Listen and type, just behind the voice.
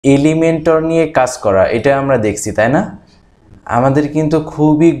Elementor নিয়ে কাজ করা, এটা আমরা দেখছি তাই না? আমাদের কিন্তু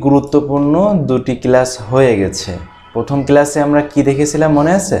খুবই গুরুত্বপূর্ণ দুটি ক্লাস হয়ে গেছে। প্রথম ক্লাসে আমরা কি দেখেছিলাম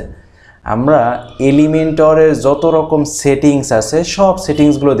মনে আছে? আমরা এলিমেন্টরের যত রকম সেটিংস আছে সব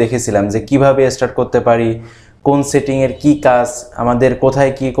সেটিংসগুলো দেখেছিলাম, যে কিভাবে স্টার্ট করতে পারি, কোন সেটিংয়ের কি কাজ, আমাদের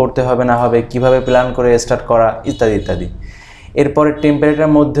কোথায় কি করতে হবে না হবে, কিভাবে প্ল্যান করে স্টার্ট করা, ইত্যাদি ইত্যাদি। এরপরে টেম্পলেটের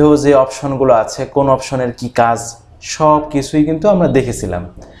মধ্যেও যে অপশনগুলো আছে, কোন অপশনের কি কাজ, সব কিছুই কিন্তু আমরা দেখেছিলাম।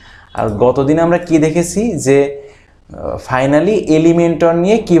 আর গতদিন আমরা কি দেখেছি, যে ফাইনালি এলিমেন্টর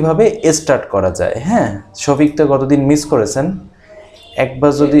নিয়ে কিভাবে স্টার্ট করা যায়। হ্যাঁ, শফিক তো গতদিন মিস করেছেন।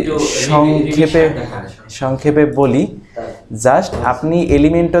 একবার যদি সংক্ষেপে বলি, জাস্ট আপনি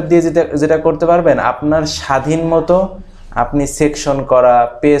এলিমেন্টর দিয়ে যেটা করতে পারবেন, আপনার স্বাধীন মতো আপনি সেকশন করা,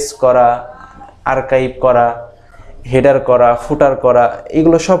 পেজ করা, আর্কাইভ করা, হেডার করা, ফুটার করা,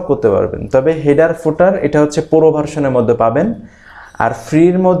 এগুলো সব করতে পারবেন। তবে হেডার ফুটার এটা হচ্ছে প্রো ভার্সনের মধ্যে পাবেন, আর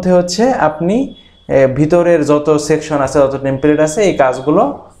ফ্রির মধ্যে হচ্ছে আপনি ভিতরের যত সেকশন আছে, যত টেমপ্লেট আছে, এই কাজগুলো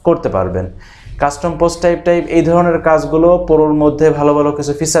করতে পারবেন। কাস্টম পোস্ট টাইপ এই ধরনের কাজগুলো প্রোর মধ্যে ভালো ভালো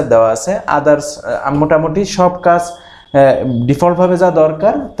কিছু ফিচার দেওয়া আছে। আদার্স মোটামুটি সব কাজ ডিফল্টভাবে যা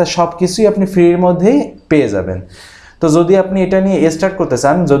দরকার তা সব কিছুই আপনি ফ্রির মধ্যেই পেয়ে যাবেন। তো যদি আপনি এটা নিয়ে স্টার্ট করতে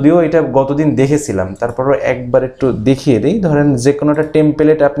চান, যদিও এটা গতদিন দেখেছিলাম, তারপরও একবার একটু দেখিয়ে দিই। ধরেন যে কোনো একটা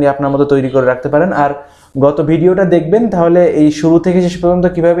টেমপ্লেট আপনি আপনার মতো তৈরি করে রাখতে পারেন, আর গত ভিডিওটা দেখবেন, তাহলে এই শুরু থেকে শেষ পর্যন্ত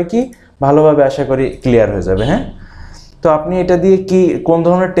কীভাবে কি ভালোভাবে আশা করি ক্লিয়ার হয়ে যাবে। হ্যাঁ, তো আপনি এটা দিয়ে কি কোন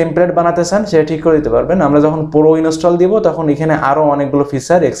ধরনের টেমপ্লেট বানাতে চান সেটা ঠিক করে দিতে পারবেন। আমরা যখন প্রো ইনস্টল দিব তখন এখানে আরও অনেকগুলো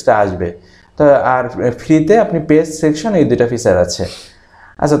ফিচার এক্সট্রা আসবে। তো আর ফ্রিতে আপনি পেজ সেকশন, এই দুটা ফিচার আছে।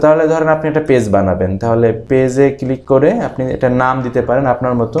 আচ্ছা, তাহলে ধরেন আপনি একটা পেজ বানাবেন, তাহলে পেজে ক্লিক করে আপনি এটা নাম দিতে পারেন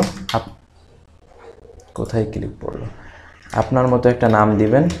আপনার মতো। কোথায় ক্লিক করলো? আপনার মতো একটা নাম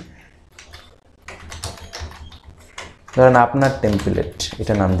দিবেন, ধরেন আপনার টেমপ্লেট,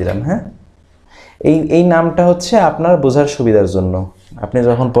 এটা নাম দিলাম। হ্যাঁ, এই নামটা হচ্ছে আপনার বোঝার সুবিধার জন্য। আপনি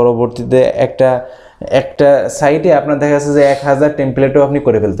যখন পরবর্তীতে একটা সাইটে আপনার দেখা যাচ্ছে যে 1000 টেমপ্লেটও আপনি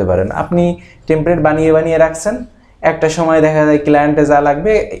করে ফেলতে পারেন। আপনি টেমপ্লেট বানিয়ে রাখছেন, একটা সময় দেখা যায় ক্লায়েন্টে যা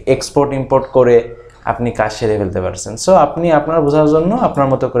লাগবে এক্সপোর্ট ইম্পোর্ট করে আপনি কাজ সেরে ফেলতে পারছেন। সো আপনি আপনার বোঝার জন্য আপনার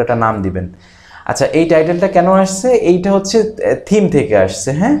মতো করে একটা নাম দিবেন। আচ্ছা, এই টাইটেলটা কেন আসছে? এইটা হচ্ছে থিম থেকে আসছে।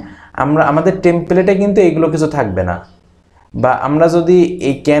 হ্যাঁ, আমাদের টেমপ্লেটে কিন্তু এইগুলো কিছু থাকবে না, বা আমরা যদি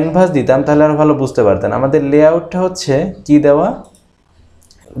এই ক্যানভাস দিতাম তাহলে আরও ভালো বুঝতে পারতেন। আমাদের লেআউটটা হচ্ছে কি দেওয়া,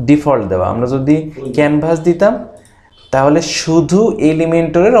 ডিফল্ট দেওয়া। আমরা যদি ক্যানভাস দিতাম তাহলে শুধু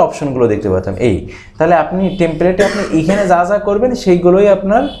এলিমেন্টরের অপশনগুলো দেখতে পেতাম। তাহলে আপনি টেমপ্লেটে আপনি এখানে যা যা করবেন সেইগুলোই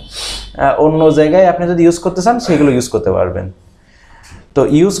আপনার অন্য জায়গায় আপনি যদি ইউজ করতে চান সেগুলো ইউজ করতে পারবেন। তো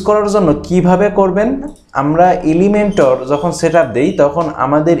ইউজ করার জন্য কিভাবে করবেন, আমরা এলিমেন্টর যখন সেট আপ দিই তখন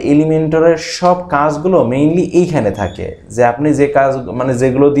আমাদের এলিমেন্টরের সব কাজগুলো মেইনলি এইখানে থাকে। যে আপনি যে কাজ মানে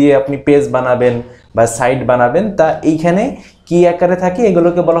যেগুলো দিয়ে আপনি পেজ বানাবেন বা সাইট বানাবেন তা এইখানে কি আকারে থাকে,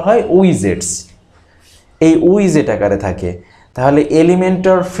 এগুলোকে বলা হয় উইজেটস। এই উইজেট আকারে থাকে। তাহলে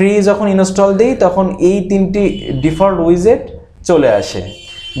এলিমেন্টর ফ্রি যখন ইনস্টল দিই তখন এই 3টি ডিফল্ট উইজেট চলে আসে।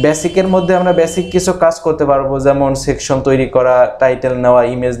 বেসিকের মধ্যে আমরা বেসিক কিছু কাজ করতে পারবো, যেমন সেকশন তৈরি করা, টাইটেল নেওয়া,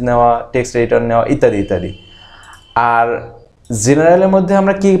 ইমেজ নেওয়া, টেক্সট এডিটর নেওয়া, ইত্যাদি ইত্যাদি। আর জেনারেলের মধ্যে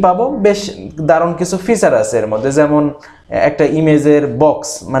আমরা কি পাবো, বেশ দারুণ কিছু ফিচার আছে এর মধ্যে, যেমন একটা ইমেজের বক্স,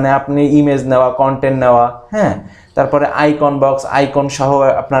 মানে আপনি ইমেজ নেওয়া, কন্টেন্ট নেওয়া। হ্যাঁ, তারপরে আইকন বক্স, আইকন সহ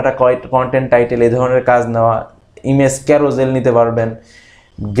আপনার একটা কন্টেন্ট টাইটেল, এই ধরনের কাজ নেওয়া। ইমেজ ক্যারোজেল নিতে পারবেন,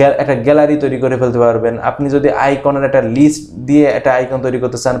 একটা গ্যালারি তৈরি করে ফেলতে পারবেন। আপনি যদি আইকনের একটা লিস্ট দিয়ে একটা আইকন তৈরি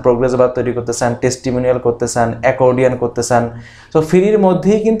করতে চান, প্রোগ্রেস বার তৈরি করতে চান, টেস্টিমোনিয়াল করতে চান, অ্যাকর্ডিয়ান করতে চান, তো ফ্রির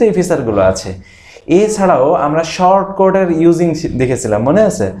মধ্যেই কিন্তু এই ফিচারগুলো আছে। এছাড়াও আমরা শর্টকাটের ইউজিং দেখেছিলাম, মনে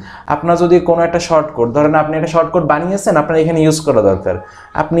আছে? আপনার যদি কোনো একটা শর্টকাট, ধরেন আপনি একটা শর্টকাট বানিয়েছেন, আপনার এখানে ইউজ করা দরকার,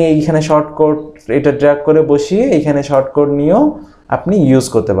 আপনি এইখানে শর্টকাট এটা ড্র্যাগ করে বসিয়ে এইখানে শর্টকাট নিয়েও আপনি ইউজ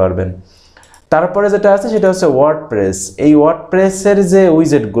করতে পারবেন। তারপরে যেটা আছে সেটা হচ্ছে ওয়ার্ডপ্রেস। এই ওয়ার্ডপ্রেসের যে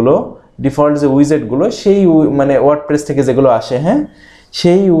উইজেটগুলো, ডিফল্ট যে উইজেটগুলো, সেই মানে ওয়ার্ডপ্রেস থেকে যেগুলো আসে, হ্যাঁ,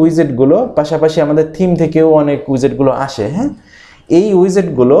 সেই উইজেটগুলো পাশাপাশি আমাদের থিম থেকেও অনেক উইজেটগুলো আসে। হ্যাঁ, এই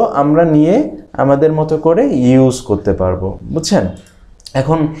উইজেটগুলো আমরা নিয়ে আমাদের মতো করে ইউজ করতে পারবো, বুঝছেন?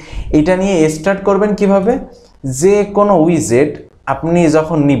 এখন এটা নিয়ে স্টার্ট করবেন কিভাবে? যে কোনো উইজেট আপনি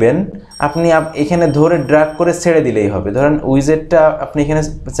যখন নেবেন, আপনি এখানে ধরে ড্র্যাগ করে ছেড়ে দিলেই হবে। ধরেন উইজেটটা আপনি এখানে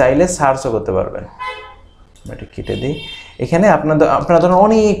চাইলে সার্চও করতে পারবেন। এটা কেটে দিই। এখানে আপনার ধরেন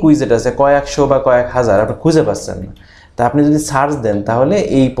অনেক উইজেট আছে, কয়েকশো বা কয়েক হাজার, আপনি খুঁজে পাচ্ছেন না। তা আপনি যদি সার্চ দেন তাহলে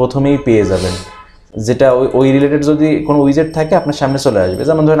এই প্রথমেই পেয়ে যাবেন, যেটা ওই রিলেটেড যদি কোনো উইজেট থাকে আপনার সামনে চলে আসবে।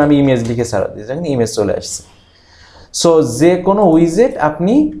 যেমন ধরেন আমি ইমেজ লিখে সার্চ দিই, দেখেন ইমেজ চলে আসছে। সো যে কোনো উইজেট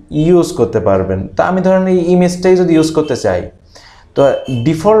আপনি ইউজ করতে পারবেন। তা আমি ধরেন এই ইমেজটাই যদি ইউজ করতে চাই, তো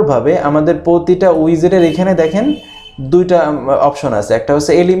ডিফল্টভাবে আমাদের প্রতিটা উইজেটের এখানে দেখেন দুইটা অপশন আছে, একটা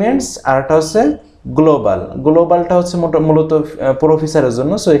হচ্ছে এলিমেন্টস আর একটা হচ্ছে গ্লোবাল। গ্লোবালটা হচ্ছে মূলত প্রফেসরের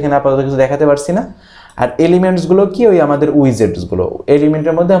জন্য, সো এখানে আপাতত কিছু দেখাতে পারছি না। আর এলিমেন্টসগুলো কি, ওই আমাদের উইজেটসগুলো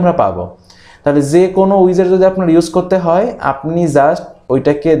এলিমেন্টের মধ্যে আমরা পাবো। তাহলে যে কোনো উইজেট যদি আপনার ইউজ করতে হয়, আপনি জাস্ট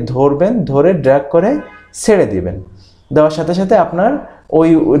ওইটাকে ধরবেন, ধরে ড্র্যাগ করে ছেড়ে দিবেন, দেওয়ার সাথে সাথে আপনার ওই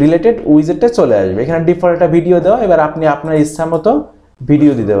রিলেটেড উইজেটটা চলে আসবে। এখানে ডিফল্ট একটা ভিডিও দেওয়া, এবার আপনি আপনার ইচ্ছা মতো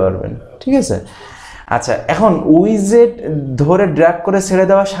ভিডিও দিতে পারবেন, ঠিক আছে। আচ্ছা, এখন উইজেট ধরে ড্র্যাগ করে ছেড়ে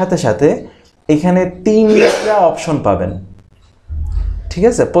দেওয়ার সাথে সাথে এখানে 3টা অপশন পাবেন, ঠিক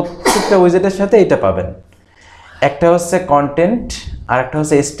আছে। প্রত্যেকটা উইজেটের সাথে এটা পাবেন। একটা হচ্ছে কন্টেন্ট, আর একটা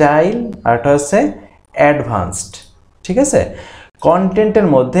হচ্ছে স্টাইল, আর একটা হচ্ছে অ্যাডভান্সড, ঠিক আছে। কন্টেন্টের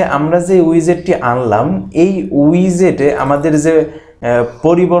মধ্যে আমরা যে উইজেটটি আনলাম, এই উইজেটে আমাদের যে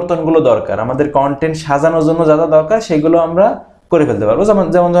পরিবর্তনগুলো দরকার, আমাদের কন্টেন্ট সাজানোর জন্য যা যা দরকার সেগুলো আমরা করে ফেলতে পারবো। যেমন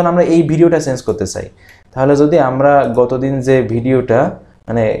যখন আমরা এই ভিডিওটা চেঞ্জ করতে চাই, তাহলে যদি আমরা গতদিন যে ভিডিওটা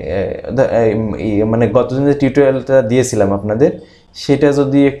মানে গতদিন যে টিউটোরিয়ালটা দিয়েছিলাম আপনাদের, সেটা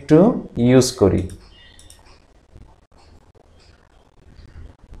যদি একটু ইউজ করি,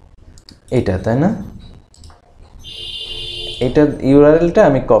 এটা, তাই না, এটা ইউআরএলটা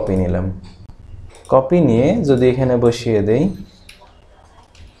আমি কপি নিলাম, কপি নিয়ে যদি এখানে বসিয়ে দেই,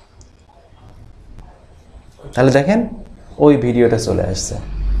 তাহলে দেখেন ওই ভিডিওটা চলে আসছে,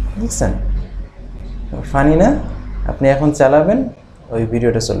 বুঝছেন? ফানি না? আপনি এখন চালাবেন, ওই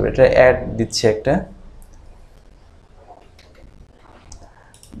ভিডিওটা চলবে। এটা অ্যাড দিচ্ছে একটা,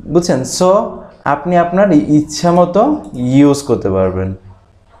 বুঝছেন? সো আপনি আপনার ইচ্ছা মতো ইউজ করতে পারবেন।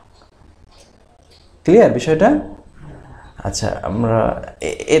 ক্লিয়ার বিষয়টা? আচ্ছা, আমরা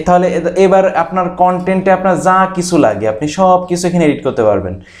তাহলে এবার আপনার কন্টেন্টে আপনার যা কিছু লাগে আপনি সব কিছু এখানে এডিট করতে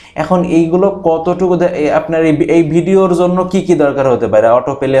পারবেন। এখন এইগুলো কতটুকু আপনার এই ভিডিওর জন্য কি কি দরকার হতে পারে,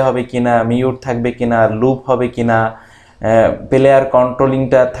 অটো প্লে হবে কিনা, মিউট থাকবে কিনা, লুপ হবে কিনা, প্লেয়ার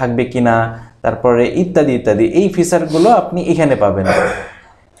কন্ট্রোলিংটা থাকবে কিনা, তারপরে ইত্যাদি ইত্যাদি, এই ফিচারগুলো আপনি এখানে পাবেন।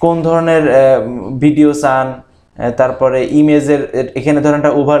 কোন ধরনের ভিডিও চান, তারপরে ইমেজের এখানে ধরেন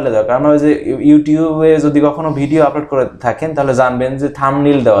একটা ওভারলে দরকার। আমরা ওই যে ইউটিউবে যদি কখনো ভিডিও আপলোড করে থাকেন, তাহলে জানবেন যে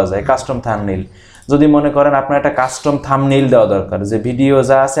থাম্বনেইল দেওয়া যায়, কাস্টম থাম্বনেইল। যদি মনে করেন আপনার একটা কাস্টম থাম্বনেইল দেওয়া দরকার, যে ভিডিও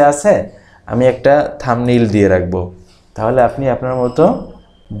যা আছে আমি একটা থাম্বনেইল দিয়ে রাখবো, তাহলে আপনি আপনার মতো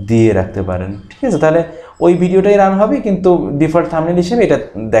দিয়ে রাখতে পারেন, ঠিক আছে। তাহলে ওই ভিডিওটাই রান হবে, কিন্তু ডিফল্ট থাম্বনেইল হিসেবে এটা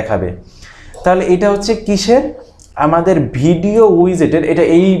দেখাবে। তাহলে এটা হচ্ছে কিসের, আমাদের ভিডিও উইজেটের। এটা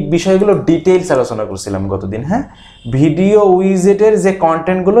এই বিষয়গুলো ডিটেইলস আলোচনা করছিলাম গতদিন, হ্যাঁ। ভিডিও উইজেটের যে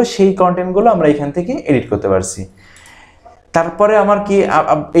কন্টেন্টগুলো, সেই কন্টেন্টগুলো আমরা এখান থেকে এডিট করতে পারছি। তারপরে আমার কি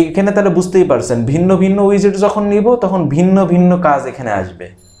এখানে তাহলে বুঝতেই পারছেন, ভিন্ন ভিন্ন উইজেট যখন নিব তখন ভিন্ন ভিন্ন কাজ এখানে আসবে,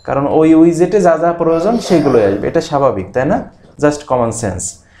 কারণ ওই উইজেটে যা যা প্রয়োজন সেগুলোই আসবে, এটা স্বাভাবিক, তাই না? Just common sense.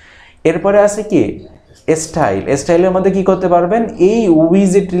 এরপরে আছে কি স্টাইল। স্টাইলের মধ্যে কি করতে পারবেন, এই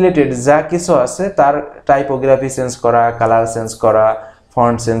উইজেট রিলেটেড যা কিছু আছে তার টাইপোগ্রাফি চেঞ্জ করা, কালার চেঞ্জ করা,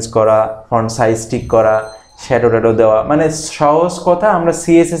 ফন্ট চেঞ্জ করা, ফন্ট সাইজ ঠিক করা, শ্যাডো ট্যাডো দেওয়া, মানে সহজ কথা আমরা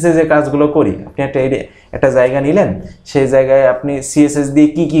সিএসএস এ যে কাজগুলো করি। আপনি একটা জায়গা নিলেন, সেই জায়গায় আপনি সিএসএস দিয়ে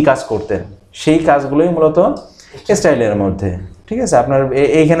কি কি কাজ করতেন, সেই কাজগুলোই মূলত স্টাইলের মধ্যে, ঠিক আছে। আপনার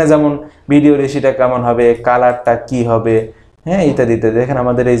এইখানে যেমন ভিডিও রেশিটা কেমন হবে, কালারটা কি হবে, হ্যাঁ, ইত্যাদি ইত্যাদি। দেখেন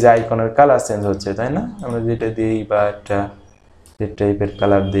আমাদের এই যে আইকনের কালার চেঞ্জ হচ্ছে, তাই না? আমরা যেটা দিই বা একটা যে টাইপের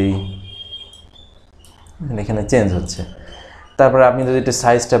কালার দিই, এখানে চেঞ্জ হচ্ছে। তারপরে আপনি যদি এটা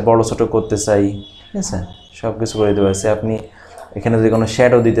সাইজটা বড় ছোটো করতে চাই, ঠিক আছে, সব কিছু করে দিতে পারছি। আপনি এখানে যদি কোনো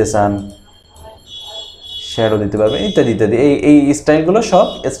শ্যাডো দিতে চান, শ্যাডো দিতে পারবেন, ইত্যাদি ইত্যাদি। এই স্টাইলগুলো সব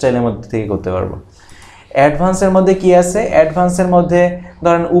স্টাইলের মধ্যে থেকে করতে পারবো। অ্যাডভান্সের মধ্যে কি আছে, অ্যাডভান্সের মধ্যে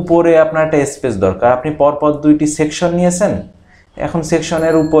ধরেন উপরে আপনার একটা স্পেস দরকার, আপনি পরপর 2টি সেকশন নিয়েছেন, এখন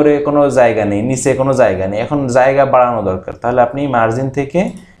সেকশনের উপরে কোনো জায়গা নেই, নিচে কোনো জায়গা নেই, এখন জায়গা বাড়ানো দরকার, তাহলে আপনি মার্জিন থেকে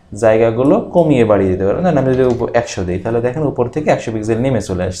জায়গাগুলো কমিয়ে বাড়িয়ে দিতে পারবেন। আমি যদি 100 দিই, তাহলে দেখেন উপর থেকে 100 পিক্সেল নেমে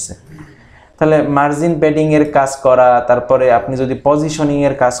চলে আসছে। তাহলে মার্জিন প্যাডিংয়ের কাজ করা, তারপরে আপনি যদি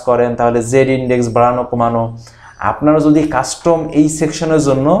পজিশনিংয়ের কাজ করেন, তাহলে জেড ইন্ডেক্স বাড়ানো কমানো। আপনারা যদি কাস্টম এই সেকশনের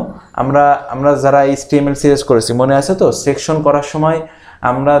জন্য আমরা যারা HTML সিরিজ করেছি মনে আছে তো, সেকশন করার সময়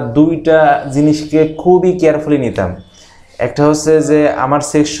আমরা 2টা জিনিসকে খুবই কেয়ারফুলি নিতাম। একটা হচ্ছে যে আমার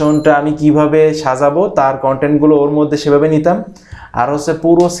সেকশনটা আমি কিভাবে সাজাবো, তার কন্টেন্টগুলো ওর মধ্যে সেভাবে নিতাম। আর হচ্ছে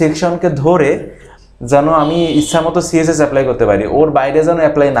পুরো সেকশনকে ধরে যেন আমি ইচ্ছা মতো CSS অ্যাপ্লাই করতে পারি, ওর বাইরে যেন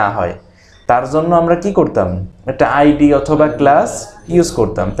অ্যাপ্লাই না হয়, তার জন্য আমরা কি করতাম, একটা আইডি অথবা ক্লাস ইউজ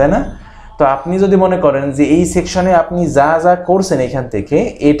করতাম, তাই না? তো আপনি যদি মনে করেন যে এই সেকশনে আপনি যা যা করছেন এখান থেকে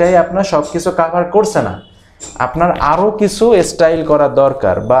এটাই আপনার সব কিছু কাভার করছে না, আপনার আরও কিছু স্টাইল করা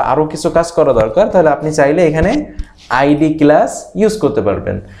দরকার বা আরও কিছু কাজ করা দরকার, তাহলে আপনি চাইলে এখানে আইডি ক্লাস ইউজ করতে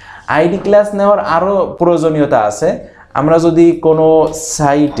পারবেন। আইডি ক্লাস নেওয়ার আরও প্রয়োজনীয়তা আছে। আমরা যদি কোনো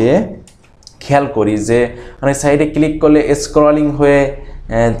সাইটে খেয়াল করি যে অনেক সাইটে ক্লিক করলে স্ক্রলিং হয়ে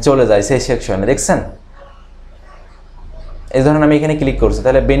চলে যায় সেই সেকশনে, দেখছেন? এই ধরনের আমি এখানে ক্লিক করছি,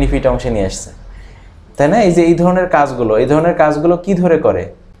 তাহলে বেনিফিট অংশে নিয়ে আসছে, তাই না? এই যে এই ধরনের কাজগুলো কি ধরে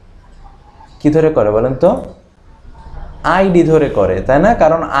করে বলেন তো? আইডি ধরে করে, তাই না?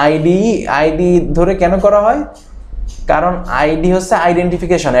 কারণ আইডি ধরে কেন করা হয়? কারণ আইডি হচ্ছে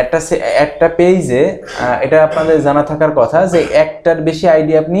আইডেন্টিফিকেশন। একটা পেজে এটা আপনাদের জানা থাকার কথা যে একটার বেশি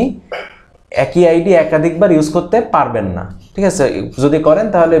আইডি আপনি একই আইডি একাধিকবার ইউজ করতে পারবেন না, ঠিক আছে? যদি করেন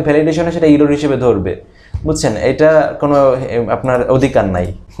তাহলে ভ্যালিডেশনে সেটা এরর হিসেবে ধরবে, বুঝছেন? এটা কোনো আপনার অধিকার নাই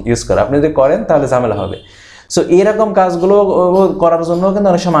ইউজ করা। আপনি যদি করেন তাহলে ঝামেলা হবে। সো এরকম কাজগুলো করার জন্য কিন্তু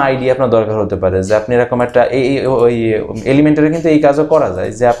অনেক সময় আইডি আপনার দরকার হতে পারে, যে আপনি এরকম একটা ওই এলিমেন্টারে কিন্তু এই কাজও করা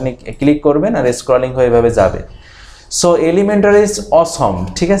যায় যে আপনি ক্লিক করবেন আর স্ক্রলিং হয়ে এভাবে যাবে। সো এলিমেন্টার ইজ অসম,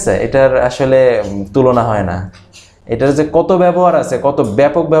 ঠিক আছে? এটার আসলে তুলনা হয় না। এটার যে কত ব্যবহার আছে, কত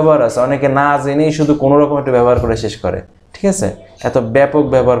ব্যাপক ব্যবহার আছে, অনেকে না জেনেই শুধু কোনো রকম একটা ব্যবহার করে শেষ করে, ঠিক আছে? এত ব্যাপক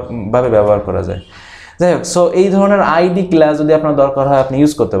ব্যবহার করা যায়। যাই হোক, সো এই ধরনের আইডি ক্লাস যদি আপনার দরকার হয় আপনি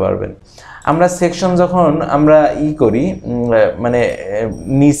ইউজ করতে পারবেন। আমরা সেকশন যখন আমরা করি, মানে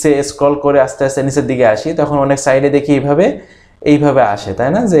নিচে স্ক্রল করে আস্তে আস্তে নিচের দিকে আসি, তখন অনেক সাইডে দেখি এইভাবে আসে, তাই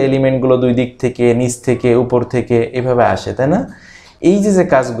না? যে এলিমেন্টগুলো দুই দিক থেকে, নিচ থেকে, উপর থেকে এইভাবে আসে, তাই না? এই যে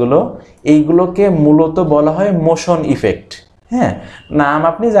কাজগুলো, এইগুলোকে মূলত বলা হয় মোশন ইফেক্ট। হ্যাঁ, নাম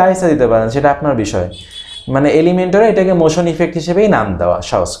আপনি যা ইচ্ছা দিতে পারেন, সেটা আপনার বিষয়। মানে এলিমেন্টরে এটাকে মোশন ইফেক্ট হিসেবেই নাম দেওয়া,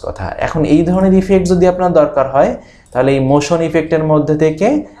 সহজ কথা। এখন এই ধরনের ইফেক্ট যদি আপনার দরকার হয় তাহলে এই মোশন ইফেক্টের মধ্যে থেকে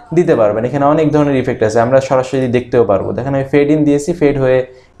দিতে পারবেন। এখানে অনেক ধরনের ইফেক্ট আছে, আমরা সরাসরি দেখতেও পারবো। দেখেন আমি ফেড ইন দিয়েছি, ফেড হয়ে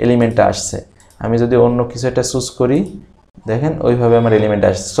এলিমেন্টটা আসছে। আমি যদি অন্য কিছু একটা চুজ করি, দেখেন ওইভাবে আমার এলিমেন্ট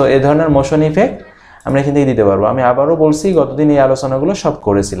আসছে। সো এই ধরনের মোশন ইফেক্ট আমরা এখান থেকে দিতে পারবো। আমি আবারও বলছি, গতদিন এই আলোচনাগুলো সব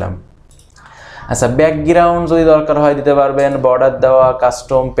করেছিলাম। আচ্ছা, ব্যাকগ্রাউন্ড যদি দরকার হয় দিতে পারবেন, বর্ডার দেওয়া,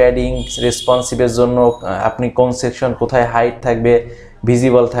 কাস্টম, প্যাডিং, রেসপন্সিভের জন্য আপনি কোন সেকশন কোথায় হাইট থাকবে,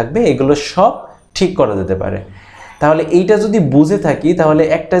 ভিজিবল থাকবে, এগুলো সব ঠিক করা যেতে পারে। তাহলে এইটা যদি বুঝে থাকি তাহলে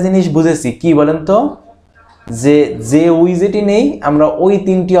একটা জিনিস বুঝেছি, কি বলেন তো? যে উইজেটই নেই আমরা ওই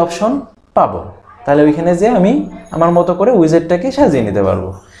 3টি অপশন পাবো। তাহলে ওইখানে যে আমি আমার মতো করে উইজেটটাকে সাজিয়ে নিতে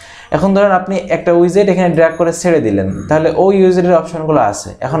পারবো। এখন ধরেন আপনি একটা উইজেট এখানে ড্র্যাগ করে ছেড়ে দিলেন, তাহলে ওই উইজেটের অপশনগুলো আছে।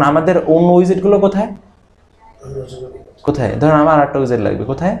 এখন আমাদের অন্য উইজেটগুলো কোথায়? ধরেন আমার আরেকটা উইজেট লাগবে,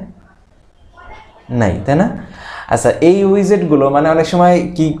 কোথায়? নাই, তাই না? আচ্ছা, এই উইজেটগুলো মানে অনেক সময়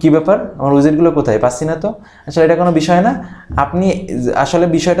কি ব্যাপার, আমার উইজেটগুলো কোথায় পাচ্ছি না তো। আসলে এটা কোনো বিষয় না। আপনি আসলে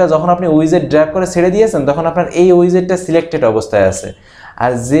বিষয়টা, যখন আপনি উইজেট ড্র্যাগ করে ছেড়ে দিয়েছেন তখন আপনার এই উইজেটটা সিলেক্টেড অবস্থায় আছে,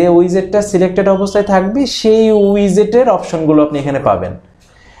 আর যে উইজেটটা সিলেক্টেড অবস্থায় থাকবে সেই উইজেটের অপশনগুলো আপনি এখানে পাবেন।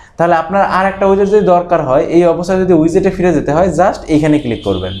 তাহলে আপনার আর একটা উইজেট যদি দরকার হয়, এই অবস্থায় যদি উইজেটে ফিরে যেতে হয়, জাস্ট এইখানে ক্লিক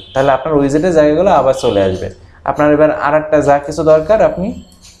করবেন, তাহলে আপনার উইজেটের জায়গাগুলো আবার চলে আসবে। আপনার এবার আর একটা যা কিছু দরকার আপনি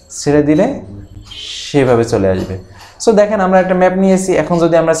ছেড়ে দিলে সেভাবে চলে আসবে। সো দেখেন আমরা একটা ম্যাপ নিয়েছি। এখন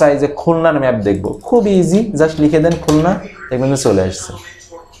যদি আমরা চাই যে খুলনার ম্যাপ দেখব, খুব ইজি, জাস্ট লিখে দেন খুলনা, দেখবেন যে চলে আসছে।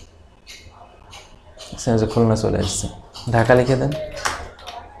 খুলনা চলে আসছে। ঢাকা লিখে দেন।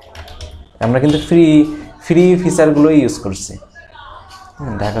 আমরা কিন্তু ফ্রি ফিচারগুলোই ইউজ করছি।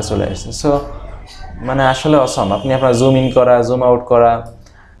 ঢাকা চলে আসছে। সো মানে আসলে অসম। আপনি আপনার জুম ইন করা, জুম আউট করা,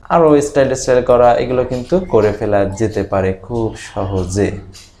 আরও স্টাইল করা, এগুলো কিন্তু করে ফেলা যেতে পারে খুব সহজে,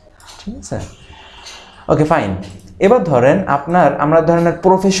 ঠিক আছে? ওকে, ফাইন। এবার ধরেন আমরা ধরেন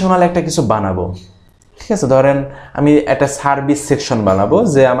প্রফেশনাল একটা কিছু বানাবো, ঠিক আছে? ধরেন আমি একটা সার্ভিস সেকশন বানাবো,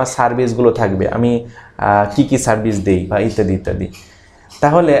 যে আমার সার্ভিসগুলো থাকবে, আমি কি সার্ভিস দেই বা ইত্যাদি ইত্যাদি।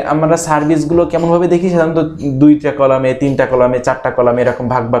 তাহলে আমরা সার্ভিসগুলো কেমনভাবে দেখি? সাধারণত 2টা কলামে, 3টা কলামে, 4টা কলামে এরকম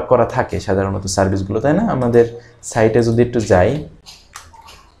ভাগ করা থাকে সাধারণত সার্ভিসগুলো, তাই না? আমাদের সাইটে যদি একটু যাই,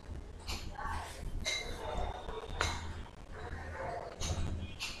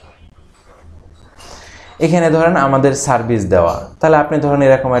 এখানে ধরেন আমাদের সার্ভিস দেওয়া। তাহলে আপনি ধরেন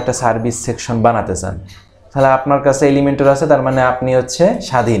এরকম একটা সার্ভিস সেকশন বানাতে চান, তাহলে আপনার কাছে এলিমেন্টর আছে, তার মানে আপনি হচ্ছে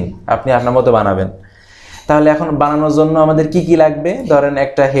স্বাধীন, আপনি আপনার মতো বানাবেন। তাহলে এখন বানানোর জন্য আমাদের কি লাগবে? ধরেন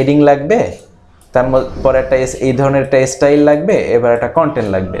একটা হেডিং লাগবে, তারপর একটা এই ধরনের একটা স্টাইল লাগবে, এবার একটা কন্টেন্ট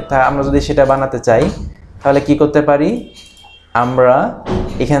লাগবে। তা আমরা যদি সেটা বানাতে চাই তাহলে কি করতে পারি? আমরা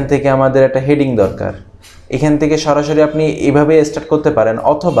এখান থেকে আমাদের একটা হেডিং দরকার, এখান থেকে সরাসরি আপনি এইভাবে স্টার্ট করতে পারেন,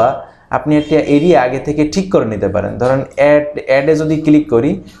 অথবা আপনি একটা এরিয়া আগে থেকে ঠিক করে নিতে পারেন। ধরেন অ্যাডে যদি ক্লিক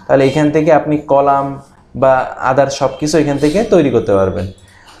করি তাহলে এখান থেকে আপনি কলাম বা আদার সব কিছু এখান থেকে তৈরি করতে পারবেন,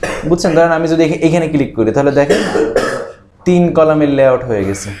 বুঝছেন? ধরেন আমি যদি এখানে ক্লিক করি তাহলে দেখেন 3 কলামের লেআউট হয়ে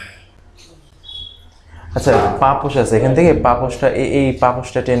গেছে। আচ্ছা, পাপোশ আছে, এখান থেকে পাপোশটা, এই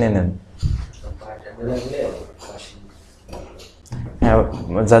পাপোশটা টেনে নেন। হ্যাঁ,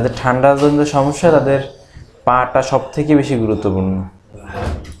 যাদের ঠান্ডার জন্য সমস্যা তাদের পাটা সব থেকে বেশি গুরুত্বপূর্ণ,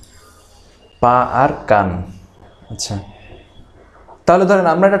 পা আর কান। আচ্ছা, তাহলে ধরেন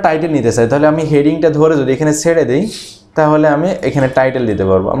আমরা একটা টাইটেল নিতে চাই, তাহলে আমি হেডিংটা ধরে যদি এখানে ছেড়ে দিই তাহলে আমি এখানে টাইটেল দিতে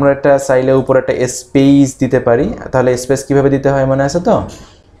পারবো। আমরা একটা চাইলে উপরে একটা স্পেস দিতে পারি। তাহলে স্পেস কীভাবে দিতে হয় মনে আছে তো?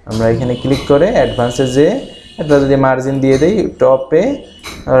 আমরা এখানে ক্লিক করে অ্যাডভান্সে যে একটা যদি মার্জিন দিয়ে দিই, টপে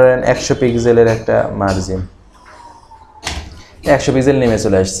ধরেন 100 পিক্সেলের একটা মার্জিন, 100 পিক্সেল নেমে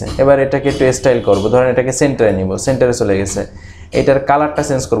চলে আসছে। এবার এটাকে একটু স্টাইল করবো, ধরেন এটাকে সেন্টারে নিব, সেন্টারে চলে গেছে। এটার কালারটা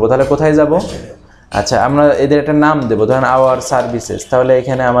চেঞ্জ করবো, তাহলে কোথায় যাব? আচ্ছা, আমরা এদের একটা নাম দেবো, ধরেন আওয়ার সার্ভিসেস। তাহলে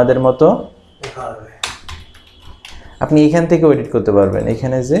এখানে আমাদের মতো আপনি এখান থেকে এডিট করতে পারবেন,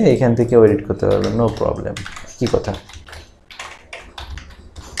 এখানে যে এখান থেকে এডিট করতে পারবেন, নো প্রবলেম। কি কথা,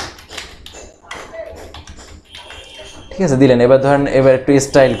 ঠিক আছে, দিলেন। এবার ধরেন এবার একটু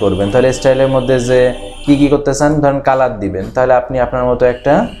স্টাইল করবেন, তাহলে স্টাইলের মধ্যে যে কি করতে চান, ধরেন কালার দিবেন, তাহলে আপনি আপনার মতো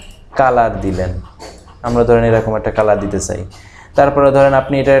একটা কালার দিলেন। আমরা ধরেন এরকম একটা কালার দিতে চাই। তারপরে ধরেন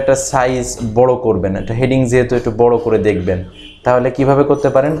আপনি এটা একটা সাইজ বড় করবেন, একটা হেডিং যেহেতু একটু বড় করে দেখবেন, তাহলে কিভাবে করতে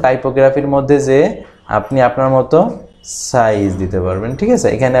পারেন? টাইপোগ্রাফির মধ্যে যে আপনি আপনার মতো সাইজ দিতে পারবেন, ঠিক আছে।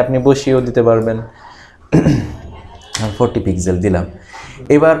 এখানে আপনি বসিয়েও দিতে পারবেন। 40 পিক্সেল দিলাম।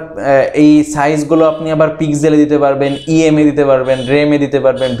 এবার এই সাইজগুলো আপনি আবার পিক্সেলে দিতে পারবেন, ইএমএ দিতে পারবেন, রেমে দিতে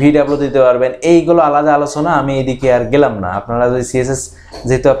পারবেন, ভিডাব্লিউ দিতে পারবেন। এইগুলো আলাদা আলোচনা, আমি এদিকে আর গেলাম না। আপনারা যদি সিএসএস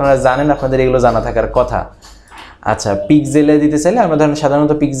যেহেতু আপনারা জানেন, আপনাদের এগুলো জানা থাকার কথা। আচ্ছা, পিক্সেলে দিতে চাইলে আমরা ধরেন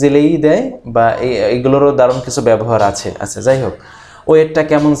সাধারণত পিক্সেলেই দেয়, বা এইগুলোরও দারুণ কিছু ব্যবহার আছে। আচ্ছা, যাই হোক, ওয়েটটা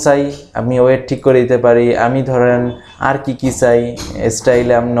কেমন চাই আমি ওয়েট ঠিক করে দিতে পারি। আমি ধরেন আর কি চাই,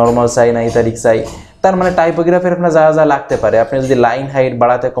 স্টাইলে আমি নর্মাল চাই না ইত্যাদি চাই। তার মানে টাইপোগ্রাফির আপনার যা যা লাগতে পারে, আপনি যদি লাইন হাইট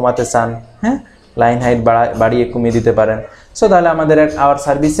বাড়াতে কমাতে চান, হ্যাঁ, লাইন হাইট বাড়িয়ে কমিয়ে দিতে পারেন। সো তাহলে আমাদের আওয়ার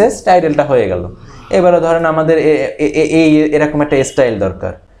সার্ভিসেস টাইটেলটা হয়ে গেল। এবারে ধরেন আমাদের এরকম একটা স্টাইল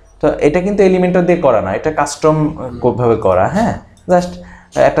দরকার, তো এটা কিন্তু এলিমেন্টর দিয়ে করা না, এটা কাস্টম ভাবে করা। হ্যাঁ, জাস্ট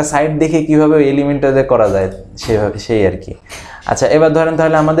একটা সাইট দেখে কীভাবে এলিমেন্টর দিয়ে করা যায় সেভাবে, সেই আর কি। আচ্ছা, এবার ধরেন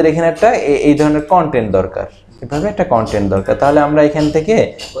তাহলে আমাদের এখানে একটা এই ধরনের কন্টেন্ট দরকার, এভাবে একটা কন্টেন্ট দরকার। তাহলে আমরা এখান থেকে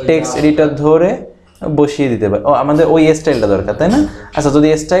টেক্সট এডিটর ধরে বসিয়ে দিতে পারি। ও, আমাদের ওই স্টাইলটা দরকার, তাই না? আচ্ছা, যদি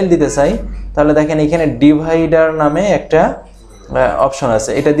স্টাইল দিতে চাই তাহলে দেখেন এখানে ডিভাইডার নামে একটা অপশন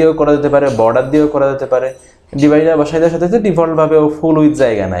আছে, এটা দিয়েও করা যেতে পারে, বর্ডার দিয়েও করা যেতে পারে। ডিভাইডার বসাই দেওয়ার সাথে সাথে ডিফল্টভাবে ও ফুল উইথ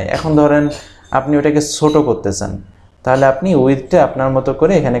জায়গা নেয়। এখন ধরেন আপনি ওটাকে ছোট করতে চান, তাহলে আপনি উইথটা আপনার মতো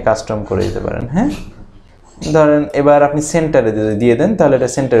করে এখানে কাস্টম করে দিতে পারেন। হ্যাঁ, ধরেন এবার আপনি সেন্টারে যদি দিয়ে দেন তাহলে এটা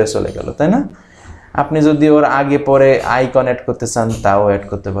সেন্টারে চলে গেল, তাই না? আপনি যদি ওর আগে পরে আইকন অ্যাড করতে চান তাও অ্যাড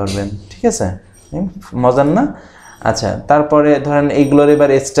করতে পারবেন, ঠিক আছে, মজার না? আচ্ছা, তারপরে ধরেন এইগুলোর এবার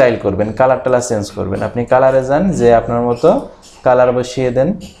স্টাইল করবেন, কালার টালার চেঞ্জ করবেন। আপনি কালারে যান, যে আপনার মতো কালার বসিয়ে দেন,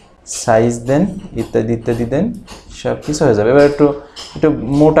 সাইজ দেন, ইত্যাদি ইত্যাদি দেন, সব কিছু হয়ে যাবে। এবার একটু একটু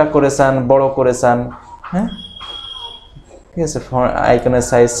মোটা করে চান, বড় করে চান, হ্যাঁ, ঠিক আছে, আইকনের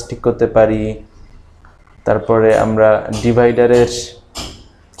সাইজ ঠিক করতে পারি। তারপরে আমরা ডিভাইডারের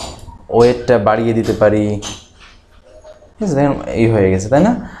ওয়েটটা বাড়িয়ে দিতে পারি, ঠিক আছে, দেখেন এই হয়ে গেছে, তাই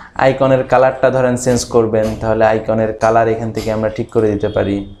না? আইকনের কালারটা ধরেন চেঞ্জ করবেন, তাহলে আইকনের কালার এখান থেকে আমরা ঠিক করে দিতে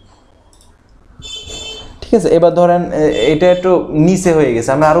পারি, ঠিক আছে। এবার ধরেন এটা একটু নিচে হয়ে গেছে,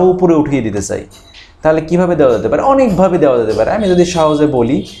 আমরা আরও উপরে উঠিয়ে দিতে চাই, তাহলে কিভাবে দেওয়া যেতে পারে? অনেকভাবে দেওয়া যেতে পারে। আমি যদি সহজে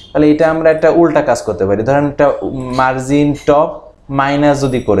বলি তাহলে এটা আমরা একটা উল্টা কাজ করতে পারি। ধরেন একটা মার্জিন টপ মাইনাস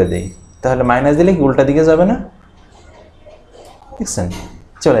যদি করে দেই, তাহলে মাইনাস দিলে কি উল্টা দিকে যাবে না? দেখছেন,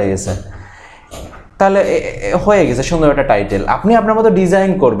 চলে গেছে। তাহলে হয়ে গেছে সুন্দর একটা টাইটেল। আপনি আপনার মতো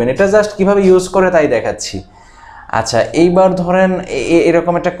ডিজাইন করবেন, এটা জাস্ট কিভাবে ইউজ করে তাই দেখাচ্ছি। আচ্ছা, এইবার ধরেন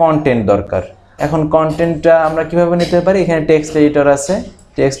এরকম একটা কন্টেন্ট দরকার। এখন কন্টেন্টটা আমরা কিভাবে নিতে পারি? এখানে টেক্সট এডিটর আছে,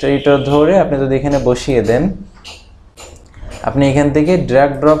 টেক্সট এডিটর ধরে আপনি যদি এখানে বসিয়ে দেন, আপনি এখান থেকে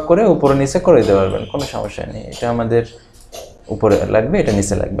ড্র্যাগ ড্রপ করে উপরে নিচে করে দিতে পারবেন, কোনো সমস্যা নেই। এটা আমাদের উপরে লাগবে, এটা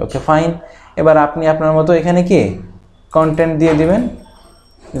নিচে লাগবে, ওকে ফাইন। এবার আপনি আপনার মতো এখানে কি কন্টেন্ট দিয়ে দিবেন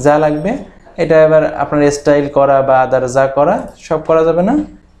যা লাগবে। এটা এবার আপনার স্টাইল করা বা আদার যা করা সব করা যাবে না।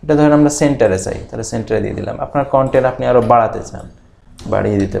 এটা ধরেন আমরা সেন্টারে চাই, তাহলে সেন্টারে দিয়ে দিলাম। আপনার কন্টেন্ট আপনি আরও বাড়াতে চান,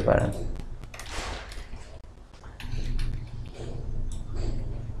 বাড়িয়ে দিতে পারেন।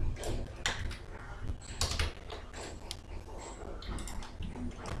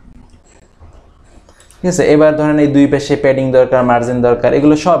 ঠিক আছে, এবার ধরেন এই দুই পাশে প্যাডিং দরকার, মার্জিন দরকার,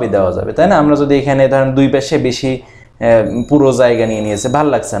 এগুলো সবই দেওয়া যাবে, তাই না? আমরা যদি এখানে ধরেন দুই পাশে বেশি পুরো জায়গা নিয়ে নিয়েছে, ভালো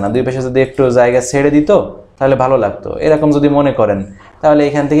লাগছে না, দুই পাশে যদি একটু জায়গা ছেড়ে দিত তাহলে ভালো লাগতো, এরকম যদি মনে করেন, তাহলে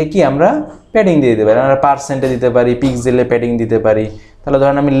এখান থেকে কি আমরা প্যাডিং দিয়ে দিতে পারি। আমরা পার্সেন্টে দিতে পারি, পিক্সেলে প্যাডিং দিতে পারি। তাহলে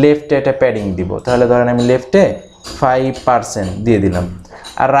ধরেন আমি লেফটে একটা প্যাডিং দিব, তাহলে ধরেন আমি লেফটে 5% দিয়ে দিলাম।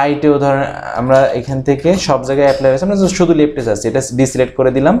 আর রাইটেও ধরেন আমরা এখান থেকে সব জায়গায় অ্যাপ্লাই হয়েছে, আমরা শুধু লেফটে যাচ্ছি, এটা ডিসিলেক্ট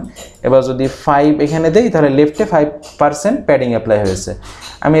করে দিলাম। এবার যদি 5 এখানে দেই তাহলে লেফটে 5% প্যাডিং অ্যাপ্লাই হয়েছে।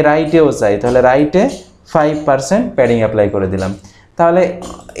 আমি রাইটেও চাই, তাহলে রাইটে 5% প্যাডিং অ্যাপ্লাই করে দিলাম। তাহলে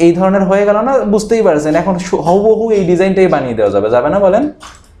এই ধরনের হয়ে গেল না? বুঝতেই পারছেন এখন হুবহু এই ডিজাইনটাই বানিয়ে দেওয়া যাবে, যাবে না বলেন?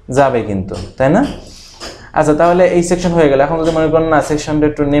 যাবে কিন্তু, তাই না? আচ্ছা, তাহলে এই সেকশন হয়ে গেল। এখন যদি মনে করেন না সেকশনটা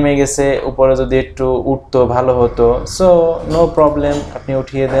একটু নেমে গেছে, উপরে যদি একটু উঠতো ভালো হতো, সো নো প্রবলেম, আপনি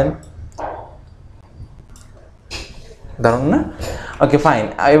উঠিয়ে দেন, দারুন না? Okay fine.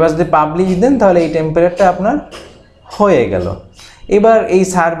 এবার যদি পাবলিশ দেন তাহলে এই টেমপ্লেটটা আপনার হয়ে গেল। এবার এই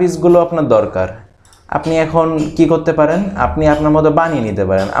সার্ভিসগুলো আপনার দরকার, আপনি এখন কি করতে পারেন, আপনি আপনার মতো বানিয়ে নিতে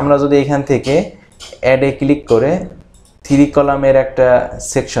পারেন। আমরা যদি এখান থেকে অ্যাডে ক্লিক করে 3 কলামের একটা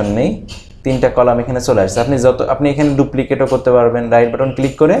সেকশন নেই, 3টা কলাম এখানে চলে আসছে। আপনি এখানে ডুপ্লিকেটও করতে পারবেন, রাইট বাটন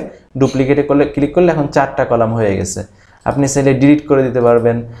ক্লিক করে ডুপ্লিকেটে ক্লিক করলে এখন 4টা কলাম হয়ে গেছে। আপনি চাইলে ডিলিট করে দিতে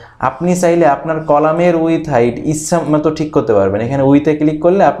পারবেন, আপনি চাইলে আপনার কলামের উইথ হাইট ইচ্ছা মতো ঠিক করতে পারবেন। এখানে উইথে ক্লিক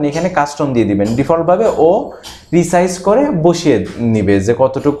করলে আপনি এখানে কাস্টম দিয়ে দিবেন, ডিফল্টভাবে ও রিসাইজ করে বসিয়ে নিবে যে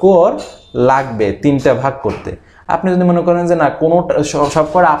কতটুকু ওর লাগবে 3টা ভাগ করতে। আপনি যদি মনে করেন যে না কোনোটা সব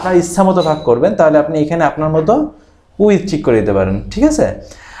করে আপনার ইচ্ছা মতো ভাগ করবেন, তাহলে আপনি এখানে আপনার মতো উইথ ঠিক করে দিতে পারেন, ঠিক আছে?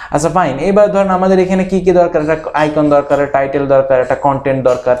 আচ্ছা ফাইন। এবার ধরেন আমাদের এখানে কি কি দরকার, একটা আইকন দরকার, টাইটেল দরকার, একটা কন্টেন্ট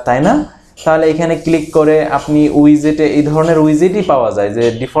দরকার, তাই না? তাহলে এখানে ক্লিক করে আপনি উইজেটে, এই ধরনের উইজেটই পাওয়া যায় যে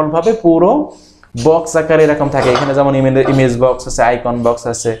ডিফল্টভাবে পুরো বক্স আকারে এরকম থাকে। এখানে যেমন ইমেজ বক্স আছে, আইকন বক্স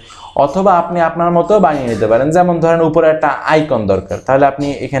আছে, অথবা আপনি আপনার মতো বানিয়ে নিতে পারেন। যেমন ধরেন উপরে একটা আইকন দরকার, তাহলে আপনি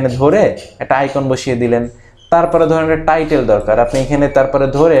এখানে ধরে একটা আইকন বসিয়ে দিলেন। তারপরে ধরেন একটা টাইটেল দরকার, আপনি এখানে তারপরে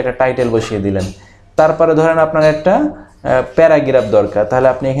ধরে একটা টাইটেল বসিয়ে দিলেন। তারপরে ধরেন আপনার একটা প্যারাগ্রাফ দরকার, তাহলে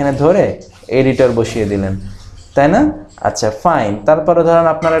আপনি এখানে ধরে এডিটর বসিয়ে দিলেন, তাই না? আচ্ছা ফাইন। তারপরে ধরেন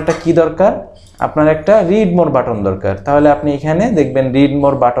আপনার একটা কি দরকার, আপনার একটা রিড মোর বাটন দরকার, তাহলে আপনি এখানে দেখবেন রিড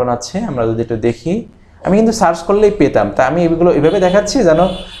মোর বাটন আছে। আমরা যদি একটু দেখি, আমি কিন্তু সার্চ করলেই পেতাম, তা আমি এগুলো এভাবে দেখাচ্ছি যেন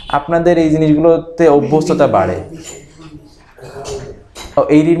আপনাদের এই জিনিসগুলোতে অভ্যস্ততা বাড়ে। ও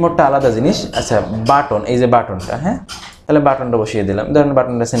এই রিড মোরটা আলাদা জিনিস। আচ্ছা বাটন, এই যে বাটনটা, হ্যাঁ, তাহলে বাটনটা বসিয়ে দিলাম, ধরেন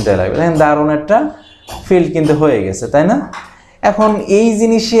বাটনটা সেন্টারে লাগবে, দেখেন দারুণ একটা ফিল্ড কিন্তু হয়ে গেছে, তাই না? এখন এই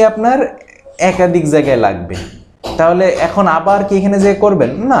জিনিসই আপনার একাধিক জায়গায় লাগবে, তাহলে এখন আবার কি এখানে যে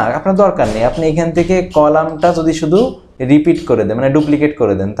করবেন না, আপনার দরকার নেই। আপনি এখান থেকে কলামটা যদি শুধু রিপিট করে দেন, মানে ডুপ্লিকেট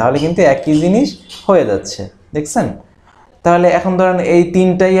করে দেন, তাহলে কিন্তু একই জিনিস হয়ে যাচ্ছে, দেখছেন? তাহলে এখন ধরেন এই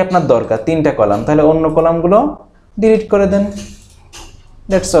 3টাই আপনার দরকার, 3টা কলাম, তাহলে অন্য কলামগুলো ডিলিট করে দেন,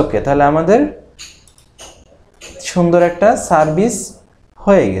 দ্যাটস ওকে। তাহলে আমাদের সুন্দর একটা সার্ভিস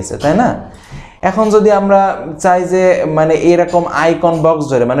হয়ে গেছে, তাই না? এখন যদি আমরা চাই যে মানে এরকম আইকন বক্স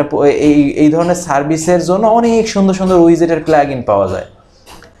ধরে, মানে এই ধরনের সার্ভিসের জন্য অনেক সুন্দর সুন্দর উইজেটের প্লাগইন পাওয়া যায়।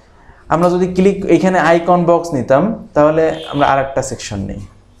 আমরা যদি এখানে আইকন বক্স নিতাম, তাহলে আমরা আরেকটা সেকশন নিই,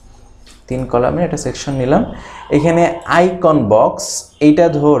 3 কলামে একটা সেকশন নিলাম। এখানে আইকন বক্স এইটা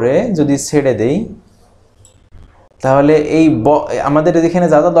ধরে যদি ছেড়ে দেই, তাহলে এই আমাদের এখানে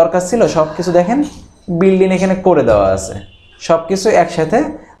যা যা দরকার ছিল সব কিছু দেখেন বিল্ডিং এখানে করে দেওয়া আছে, সব কিছু একসাথে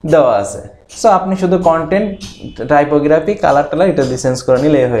দেওয়া আছে। সো আপনি শুধু কন্টেন্ট, টাইপোগ্রাফি, কালার এটা দিয়ে চেঞ্জ করে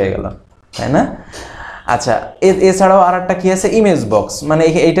নিলে হয়ে গেল, তাই না? আচ্ছা এছাড়াও আর একটা কি আছে, ইমেজ বক্স, মানে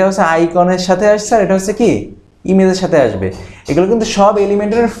এইটা হচ্ছে আইকনের সাথে আসছে, আর এটা হচ্ছে কি ইমেজের সাথে আসবে। এগুলো কিন্তু সব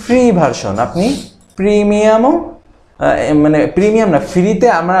এলিমেন্টের ফ্রি ভার্সন, আপনি প্রিমিয়ামও মানে প্রিমিয়াম না, ফ্রিতে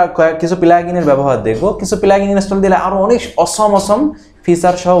আমরা কিছু প্লাগইনের ব্যবহার দেখব। কিছু প্লাগইন ইনস্টল দিলে আরও অনেক অসম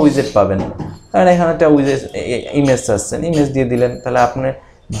ফিচার সহ উইজেট পাবেন। কারণ এখানে একটা উইজেট ইমেজ চাচ্ছেন, ইমেজ দিয়ে দিলেন, তাহলে আপনি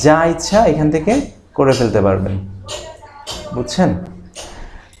যা ইচ্ছা এখান থেকে করে ফেলতে পারবেন, বুঝছেন?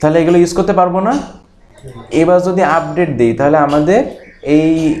 তাহলে এগুলো ইউজ করতে পারবো না। এবার যদি আপডেট দিই, তাহলে আমাদের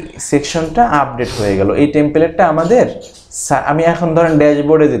এই সেকশনটা আপডেট হয়ে গেল, এই টেমপ্লেটটা আমাদের। আমি এখন ধরেন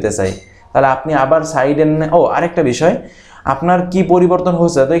ড্যাশবোর্ডে যেতে চাই, তাহলে আপনি আবার সাইডে, আরেকটা বিষয়, আপনার কি পরিবর্তন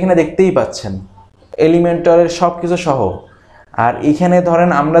হয়েছে তো এখানে দেখতেই পাচ্ছেন, এলিমেন্টরের সব কিছু সহ। আর এখানে ধরেন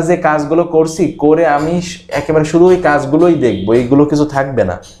আমরা যে কাজগুলো করছি, করে আমি একেবারে শুধু ওই কাজগুলোই দেখবো, এইগুলো কিছু থাকবে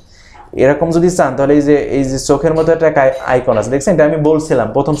না। এরকম যদি চান তাহলে এই যে চোখের মতো একটা আইকন আছে, দেখছেন? এটা আমি বলছিলাম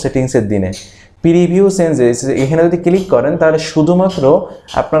প্রথম সেটিংসের দিনে, প্রিভিউ চেঞ্জেস, এখানে যদি ক্লিক করেন তাহলে শুধুমাত্র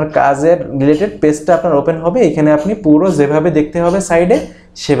আপনার কাজের রিলেটেড পেজটা আপনার ওপেন হবে। এখানে আপনি পুরো যেভাবে দেখতে হবে সাইডে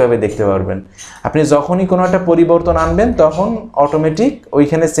সেভাবে দেখতে পারবেন। আপনি যখনই কোনো একটা পরিবর্তন আনবেন তখন অটোমেটিক